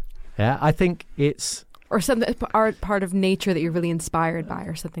many. Yeah, I think it's... Or something part of nature that you're really inspired by,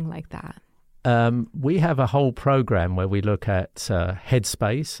 or something like that. We have a whole program where we look at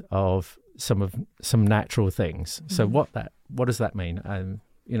headspace of some natural things. So what does that mean?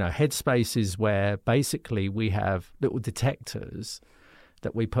 Headspace is where basically we have little detectors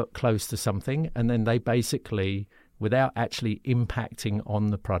that we put close to something, and then they basically, without actually impacting on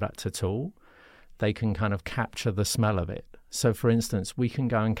the product at all, they can kind of capture the smell of it. So, for instance, we can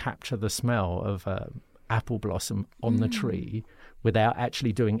go and capture the smell of apple blossom on the tree without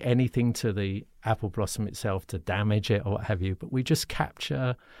actually doing anything to the apple blossom itself to damage it or what have you, but we just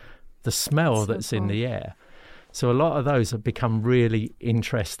capture the smell that's in the air. So a lot of those have become really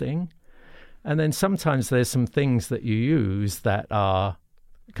interesting. And then sometimes there's some things that you use that are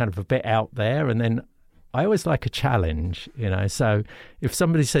kind of a bit out there, and then I always like a challenge, So if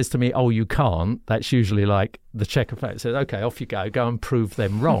somebody says to me, oh, you can't, that's usually like the check effect says, okay, off you go and prove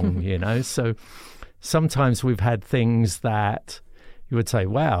them wrong, So sometimes we've had things that you would say,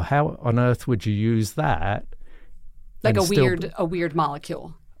 wow, how on earth would you use that? Like a weird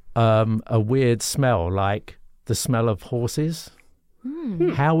molecule. A weird smell, like the smell of horses.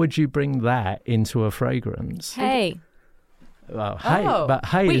 How would you bring that into a fragrance? Hay. Well,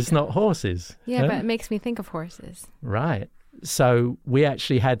 hay is not horses. Yeah, but it makes me think of horses. Right. So we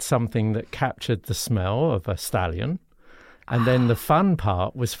actually had something that captured the smell of a stallion. And then the fun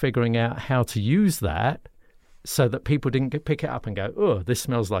part was figuring out how to use that so that people didn't pick it up and go, oh, this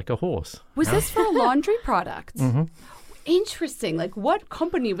smells like a horse. Was this for a laundry product? Mm-hmm. Interesting. Like, what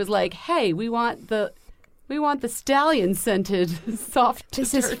company was like, hey, we want the stallion scented soft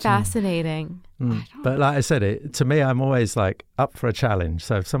This detergent. is fascinating. But like I said, to me, I'm always like up for a challenge.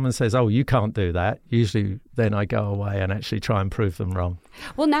 So if someone says, oh, you can't do that, usually then I go away and actually try and prove them wrong.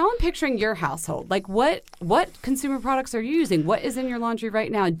 Well, now I'm picturing your household. Like, what consumer products are you using? What is in your laundry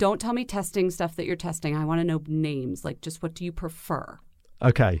right now? And don't tell me testing stuff that you're testing. I want to know names. Like, just what do you prefer?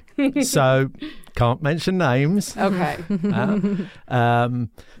 Okay. So can't mention names. Okay.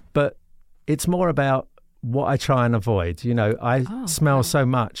 But it's more about what I try and avoid. I smell so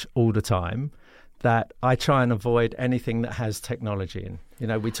much all the time that I try and avoid anything that has technology in. You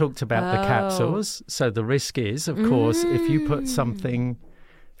know, we talked about the capsules. So the risk is, of course, if you put something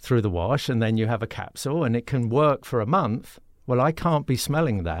through the wash and then you have a capsule and it can work for a month, well, I can't be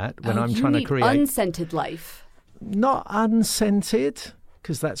smelling that when I'm trying to create unscented life. Not unscented,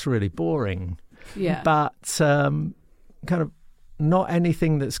 because that's really boring. Yeah. But kind of not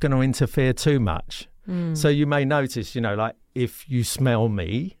anything that's going to interfere too much. So you may notice, you know, like if you smell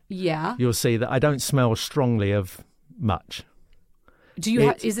me, you'll see that I don't smell strongly of much. Do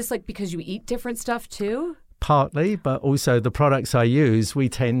you? Is this like because you eat different stuff too? Partly, but also the products I use, we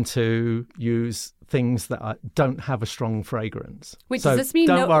tend to use things that don't have a strong fragrance. Wait, so does this mean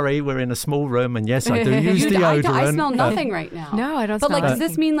don't worry, we're in a small room, and yes, I do use deodorant. I smell nothing right now. No, I don't. But smell like, does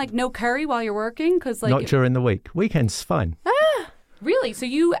this mean like no curry while you're working? Because like not during the week. Weekends fine. Really? So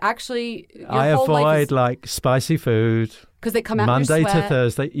you actually I avoid like spicy food. Because they come out Monday in your sweat. to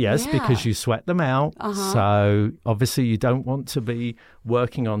Thursday, yes, because you sweat them out. So obviously you don't want to be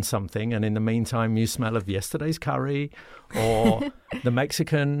working on something and in the meantime you smell of yesterday's curry or the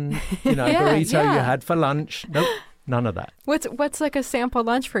Mexican, burrito you had for lunch. Nope, none of that. What's like a sample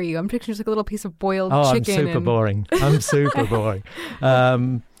lunch for you? I'm picturing just like a little piece of boiled chicken. I'm super boring. I'm super boring.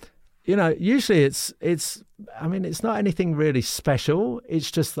 Usually it's not anything really special.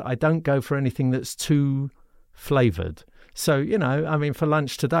 It's just that I don't go for anything that's too flavored. So, for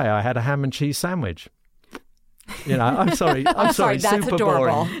lunch today, I had a ham and cheese sandwich. I'm sorry. I'm sorry. That's super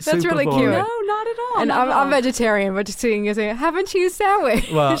adorable. boring. That's super really boring. cute. No, not at all. And I'm vegetarian, but just seeing you say ham and cheese sandwich.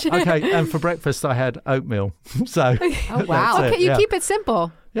 Well, okay. And for breakfast, I had oatmeal. So, oh wow. Okay, you keep it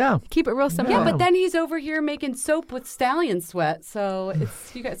simple. Yeah. Keep it real simple. Yeah, but then he's over here making soap with stallion sweat, so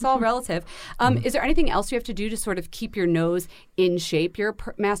it's all relative. Is there anything else you have to do to sort of keep your nose in shape? You're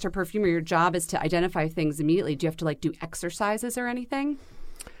a master perfumer. Your job is to identify things immediately. Do you have to do exercises or anything?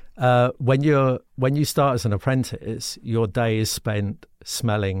 When you start as an apprentice, your day is spent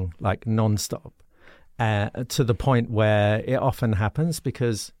smelling like nonstop, to the point where it often happens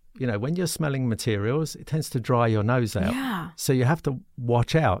because when you're smelling materials, it tends to dry your nose out. Yeah. So you have to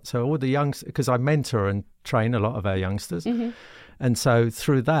watch out. So all the youngsters, because I mentor and train a lot of our youngsters. Mm-hmm. And so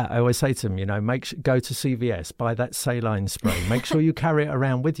through that, I always say to them, go to CVS, buy that saline spray. Make sure you carry it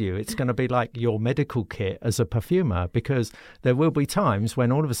around with you. It's going to be like your medical kit as a perfumer, because there will be times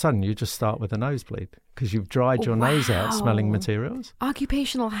when all of a sudden you just start with a nosebleed because you've dried your nose out smelling materials.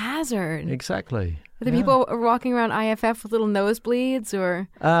 Occupational hazard. Exactly. Are there people walking around IFF with little nosebleeds or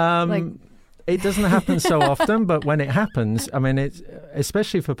It doesn't happen so often, but when it happens, it's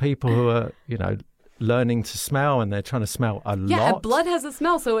especially for people who are, learning to smell and they're trying to smell a lot. Yeah, blood has a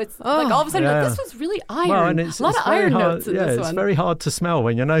smell, so it's like all of a sudden this was really iron. Well, and a lot of iron hard, notes in this one. It's very hard to smell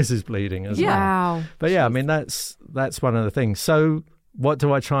when your nose is bleeding as well. Wow. But that's one of the things. So what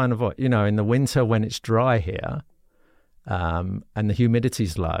do I try and avoid? In the winter when it's dry here, and the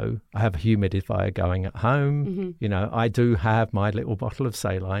humidity's low, I have a humidifier going at home. Mm-hmm. I do have my little bottle of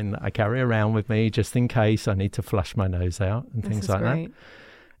saline that I carry around with me just in case I need to flush my nose out and things like that.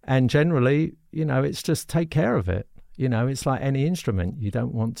 And generally, it's just take care of it. It's like any instrument. You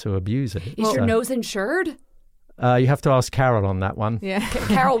don't want to abuse it. Is your nose insured? You have to ask Carol on that one. Yeah,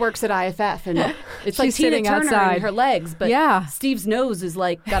 Carol works at IFF, and it's like Tina Turner outside. And her legs, but Steve's nose is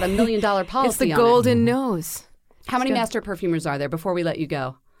like got $1 million policy. It's the golden nose. How many master perfumers are there before we let you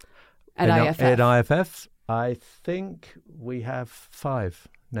go at IFF? At IFF, I think we have 5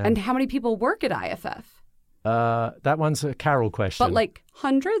 now. And how many people work at IFF? That one's a Carol question. But like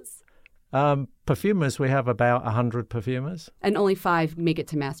hundreds? Perfumers, we have about 100 perfumers. And only 5 make it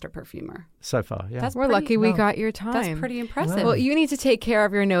to master perfumer. So far, yeah. We're lucky we got your time. That's pretty impressive. Well, you need to take care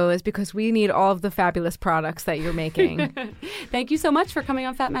of your nose because we need all of the fabulous products that you're making. Thank you so much for coming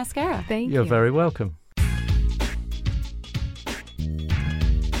on Fat Mascara. Thank you. You're very welcome.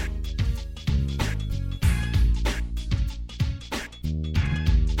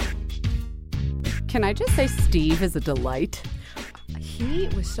 Can I just say Steve is a delight? He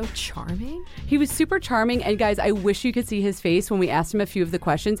was so charming. He was super charming. And guys, I wish you could see his face when we asked him a few of the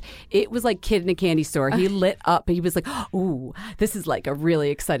questions. It was like kid in a candy store. He lit up. He was like, ooh, this is like a really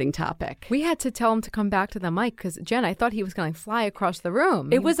exciting topic. We had to tell him to come back to the mic because, Jen, I thought he was going to fly across the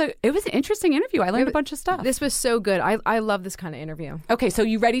room. It was an interesting interview. I learned a bunch of stuff. This was so good. I love this kind of interview. Okay, so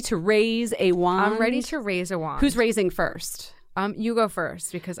you ready to raise a wand? I'm ready to raise a wand. Who's raising first? You go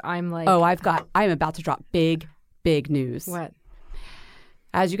first because I'm like... I'm about to drop big news. What?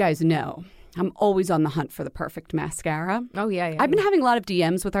 As you guys know, I'm always on the hunt for the perfect mascara. Oh, yeah. I've been having a lot of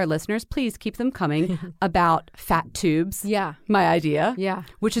DMs with our listeners. Please keep them coming about fat tubes. Yeah. My idea. Yeah.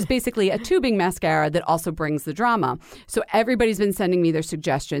 Which is basically a tubing mascara that also brings the drama. So everybody's been sending me their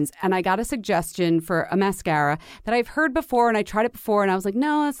suggestions. And I got a suggestion for a mascara that I've heard before, and I tried it before, and I was like,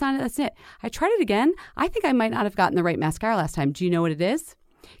 no, that's not it. That's it. I tried it again. I think I might not have gotten the right mascara last time. Do you know what it is?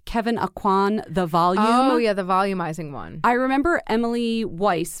 Kevyn Aucoin, The Volume. Oh, yeah, the volumizing one. I remember Emily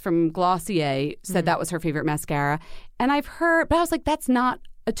Weiss from Glossier said that was her favorite mascara. And I've heard, but I was like, that's not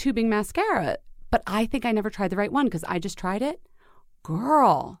a tubing mascara. But I think I never tried the right one because I just tried it.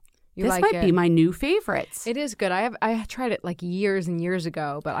 Girl, this like might it. be my new favorites. It is good. I tried it like years and years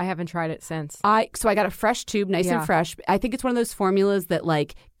ago, but I haven't tried it since. So I got a fresh tube, nice and fresh. I think it's one of those formulas that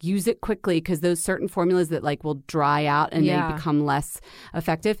like use it quickly because those certain formulas that like will dry out and they become less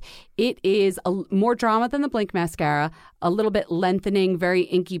effective. It is more drama than the Blink mascara, a little bit lengthening, very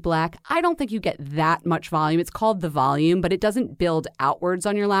inky black. I don't think you get that much volume. It's called The Volume, but it doesn't build outwards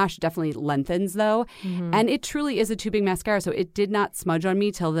on your lash. It definitely lengthens though. Mm-hmm. And it truly is a tubing mascara. So it did not smudge on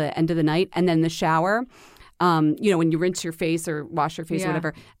me till the end of the night. And then the shower. When you rinse your face or wash your face or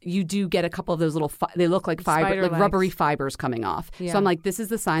whatever, you do get a couple of those little, they look like fiber, like rubbery fibers coming off. Yeah. So I'm like, this is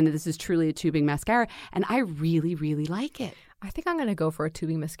the sign that this is truly a tubing mascara. And I really, really like it. I think I'm going to go for a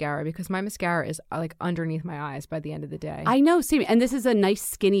tubing mascara because my mascara is like underneath my eyes by the end of the day. I know, see, and this is a nice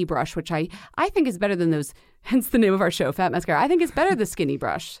skinny brush, which I think is better than those, hence the name of our show, Fat Mascara. I think it's better than skinny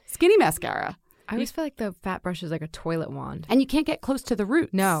brush, skinny mascara. I always feel like the fat brush is like a toilet wand. And you can't get close to the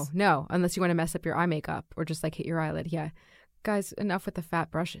roots. No, unless you want to mess up your eye makeup or just like hit your eyelid. Yeah. Guys, enough with the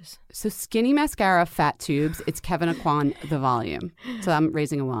fat brushes. So skinny mascara, fat tubes. It's Kevyn Aucoin, The Volume. So I'm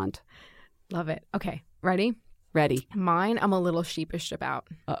raising a wand. Love it. Okay. Ready? Ready. Mine, I'm a little sheepish about.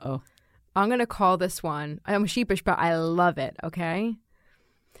 Uh-oh. I'm going to call this one. I'm sheepish, but I love it. Okay.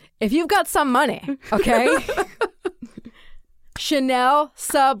 If you've got some money, okay? Chanel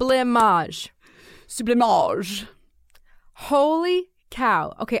Sublimage. Sublimage. Holy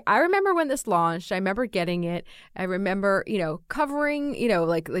cow. Okay, I remember when this launched. I remember getting it. I remember, covering,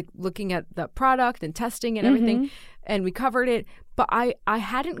 like looking at the product and testing and everything. And we covered it. But I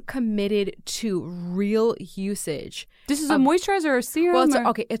hadn't committed to real usage. This is a moisturizer or a serum?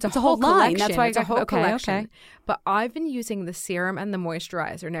 Well, it's a whole line. Collection. That's why it's a whole collection. Okay. But I've been using the serum and the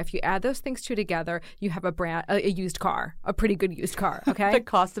moisturizer. Now, if you add those things two together, you have a used car, a pretty good used car. Okay, the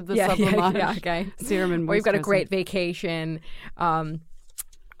cost of the Sublimage. Yeah, okay. Serum and moisturizer. Or you've got a great vacation.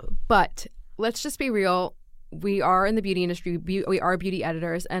 But let's just be real. We are in the beauty industry. We are beauty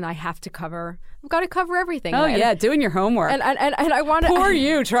editors, and I have to cover. We've got to cover everything. Oh, yeah, doing your homework. And I want to... Poor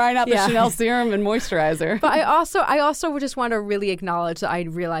you trying out the Chanel serum and moisturizer. But I also just want to really acknowledge that I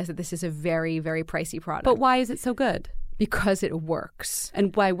realize that this is a very, very pricey product. But why is it so good? Because it works.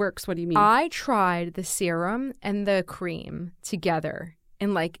 And why works? What do you mean? I tried the serum and the cream together in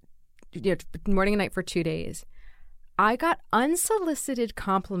morning and night for 2 days. I got unsolicited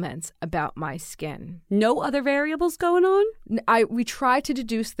compliments about my skin. No other variables going on? We tried to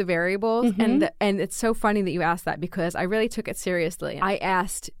deduce the variables, and it's so funny that you asked that because I really took it seriously. I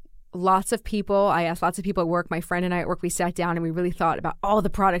asked lots of people. At work. My friend and I at work, we sat down and we really thought about all the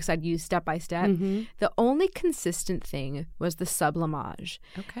products I'd used step by step. The only consistent thing was the Sublimage.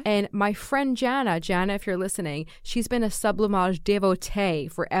 Okay. And my friend Jana, if you're listening, she's been a Sublimage devotee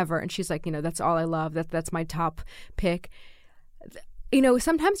forever. And she's like, that's all I love. That's my top pick.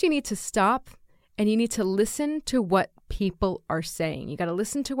 Sometimes you need to stop and you need to listen to what people are saying. You got to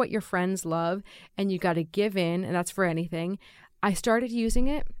listen to what your friends love and you got to give in. And that's for anything. I started using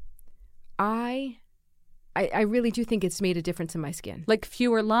it. I really do think it's made a difference in my skin. Like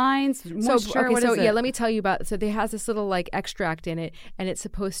fewer lines, moisture, what is it? Yeah, let me tell you about it. So it has this little extract in it, and it's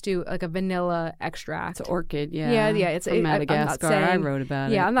supposed to like a vanilla extract. It's orchid, yeah. Yeah. It's from Madagascar. I wrote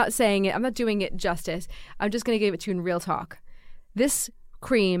about it. Yeah, I'm not saying it. I'm not doing it justice. I'm just going to give it to you in real talk. This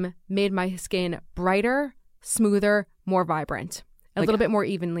cream made my skin brighter, smoother, more vibrant. A little bit more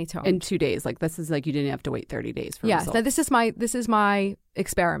evenly toned. In 2 days. This is you didn't have to wait 30 days for results. Yeah, this is my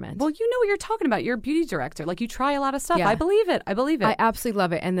experiment. Well, you know what you're talking about. You're a beauty director. You try a lot of stuff. Yeah. I believe it. I absolutely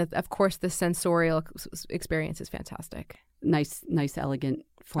love it. And of course, the sensorial experience is fantastic. Nice, elegant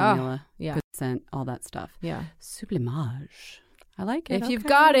formula. Yeah. Good scent, all that stuff. Yeah. Sublimage. I like it. If you've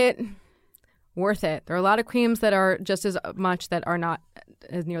got it, worth it. There are a lot of creams that are just as much that are not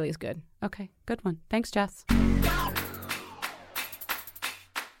as nearly as good. Okay, good one. Thanks, Jess.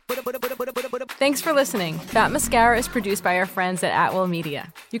 Thanks for listening. Fat Mascara is produced by our friends at Atwell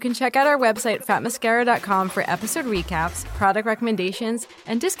Media. You can check out our website, fatmascara.com, for episode recaps, product recommendations,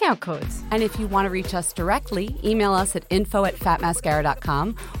 and discount codes. And if you want to reach us directly, email us at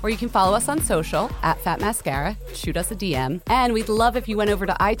info@fatmascara.com, or you can follow us on social @fatmascara, shoot us a DM, and we'd love if you went over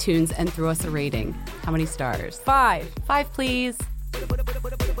to iTunes and threw us a rating. How many stars? 5. 5, please.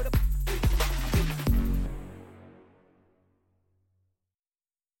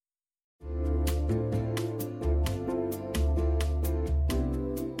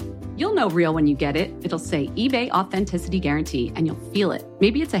 You'll know real when you get it. It'll say eBay Authenticity Guarantee, and you'll feel it.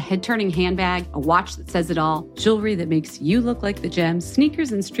 Maybe it's a head-turning handbag, a watch that says it all, jewelry that makes you look like the gems,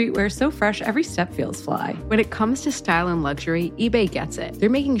 sneakers and streetwear so fresh every step feels fly. When it comes to style and luxury, eBay gets it. They're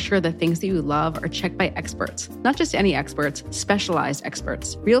making sure the things that you love are checked by experts. Not just any experts, specialized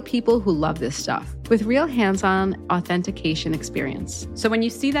experts. Real people who love this stuff, with real hands-on authentication experience. So when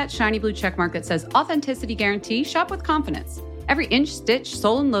you see that shiny blue checkmark that says Authenticity Guarantee, shop with confidence. Every inch, stitch,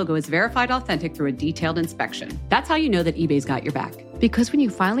 sole, and logo is verified authentic through a detailed inspection. That's how you know that eBay's got your back. Because when you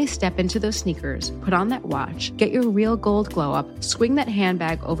finally step into those sneakers, put on that watch, get your real gold glow up, swing that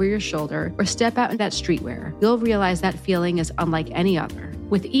handbag over your shoulder, or step out in that streetwear, you'll realize that feeling is unlike any other.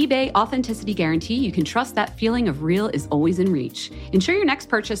 With eBay Authenticity Guarantee, you can trust that feeling of real is always in reach. Ensure your next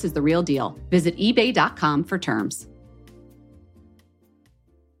purchase is the real deal. Visit ebay.com for terms.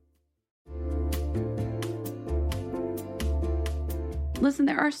 Listen,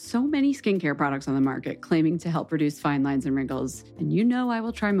 there are so many skincare products on the market claiming to help reduce fine lines and wrinkles, and you know I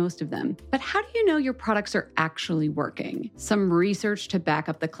will try most of them. But how do you know your products are actually working? Some research to back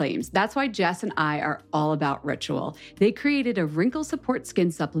up the claims. That's why Jess and I are all about Ritual. They created a wrinkle support skin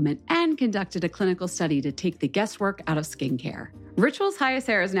supplement and conducted a clinical study to take the guesswork out of skincare. Ritual's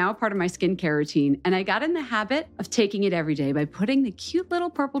Hyacera is now a part of my skincare routine, and I got in the habit of taking it every day by putting the cute little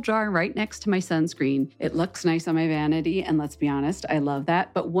purple jar right next to my sunscreen. It looks nice on my vanity, and let's be honest, I love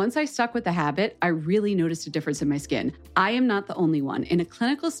that. But once I stuck with the habit, I really noticed a difference in my skin. I am not the only one. In a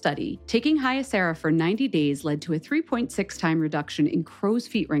clinical study, taking Hyacera for 90 days led to a 3.6 time reduction in crow's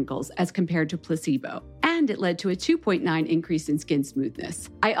feet wrinkles as compared to placebo. And it led to a 2.9 increase in skin smoothness.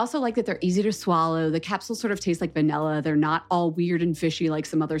 I also like that they're easy to swallow. The capsules sort of taste like vanilla. They're not all weird and fishy like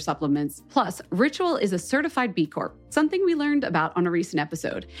some other supplements. Plus, Ritual is a certified B Corp, something we learned about on a recent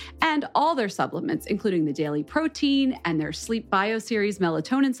episode. And all their supplements, including the daily protein and their Sleep Bio Series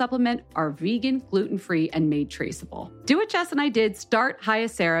melatonin supplement, are vegan, gluten-free, and made traceable. Do what Jess and I did. Start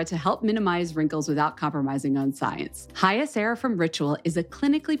Hyacera to help minimize wrinkles without compromising on science. Hyacera from Ritual is a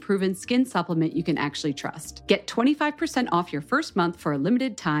clinically proven skin supplement you can actually trust. Get 25% off your first month for a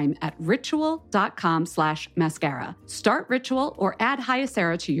limited time at ritual.com/mascara. Start Ritual or add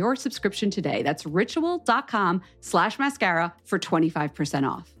Hyacera to your subscription today. That's ritual.com/mascara for 25%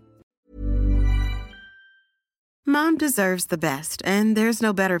 off. Mom deserves the best, and there's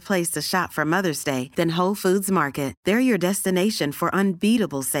no better place to shop for Mother's Day than Whole Foods Market. They're your destination for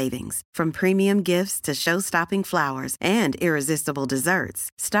unbeatable savings, from premium gifts to show-stopping flowers and irresistible desserts.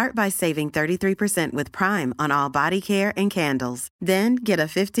 Start by saving 33% with Prime on all body care and candles. Then get a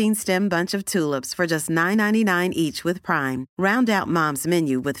 15-stem bunch of tulips for just $9.99 each with Prime. Round out Mom's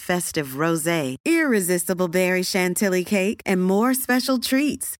menu with festive rosé, irresistible berry chantilly cake, and more special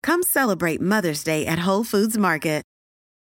treats. Come celebrate Mother's Day at Whole Foods Market.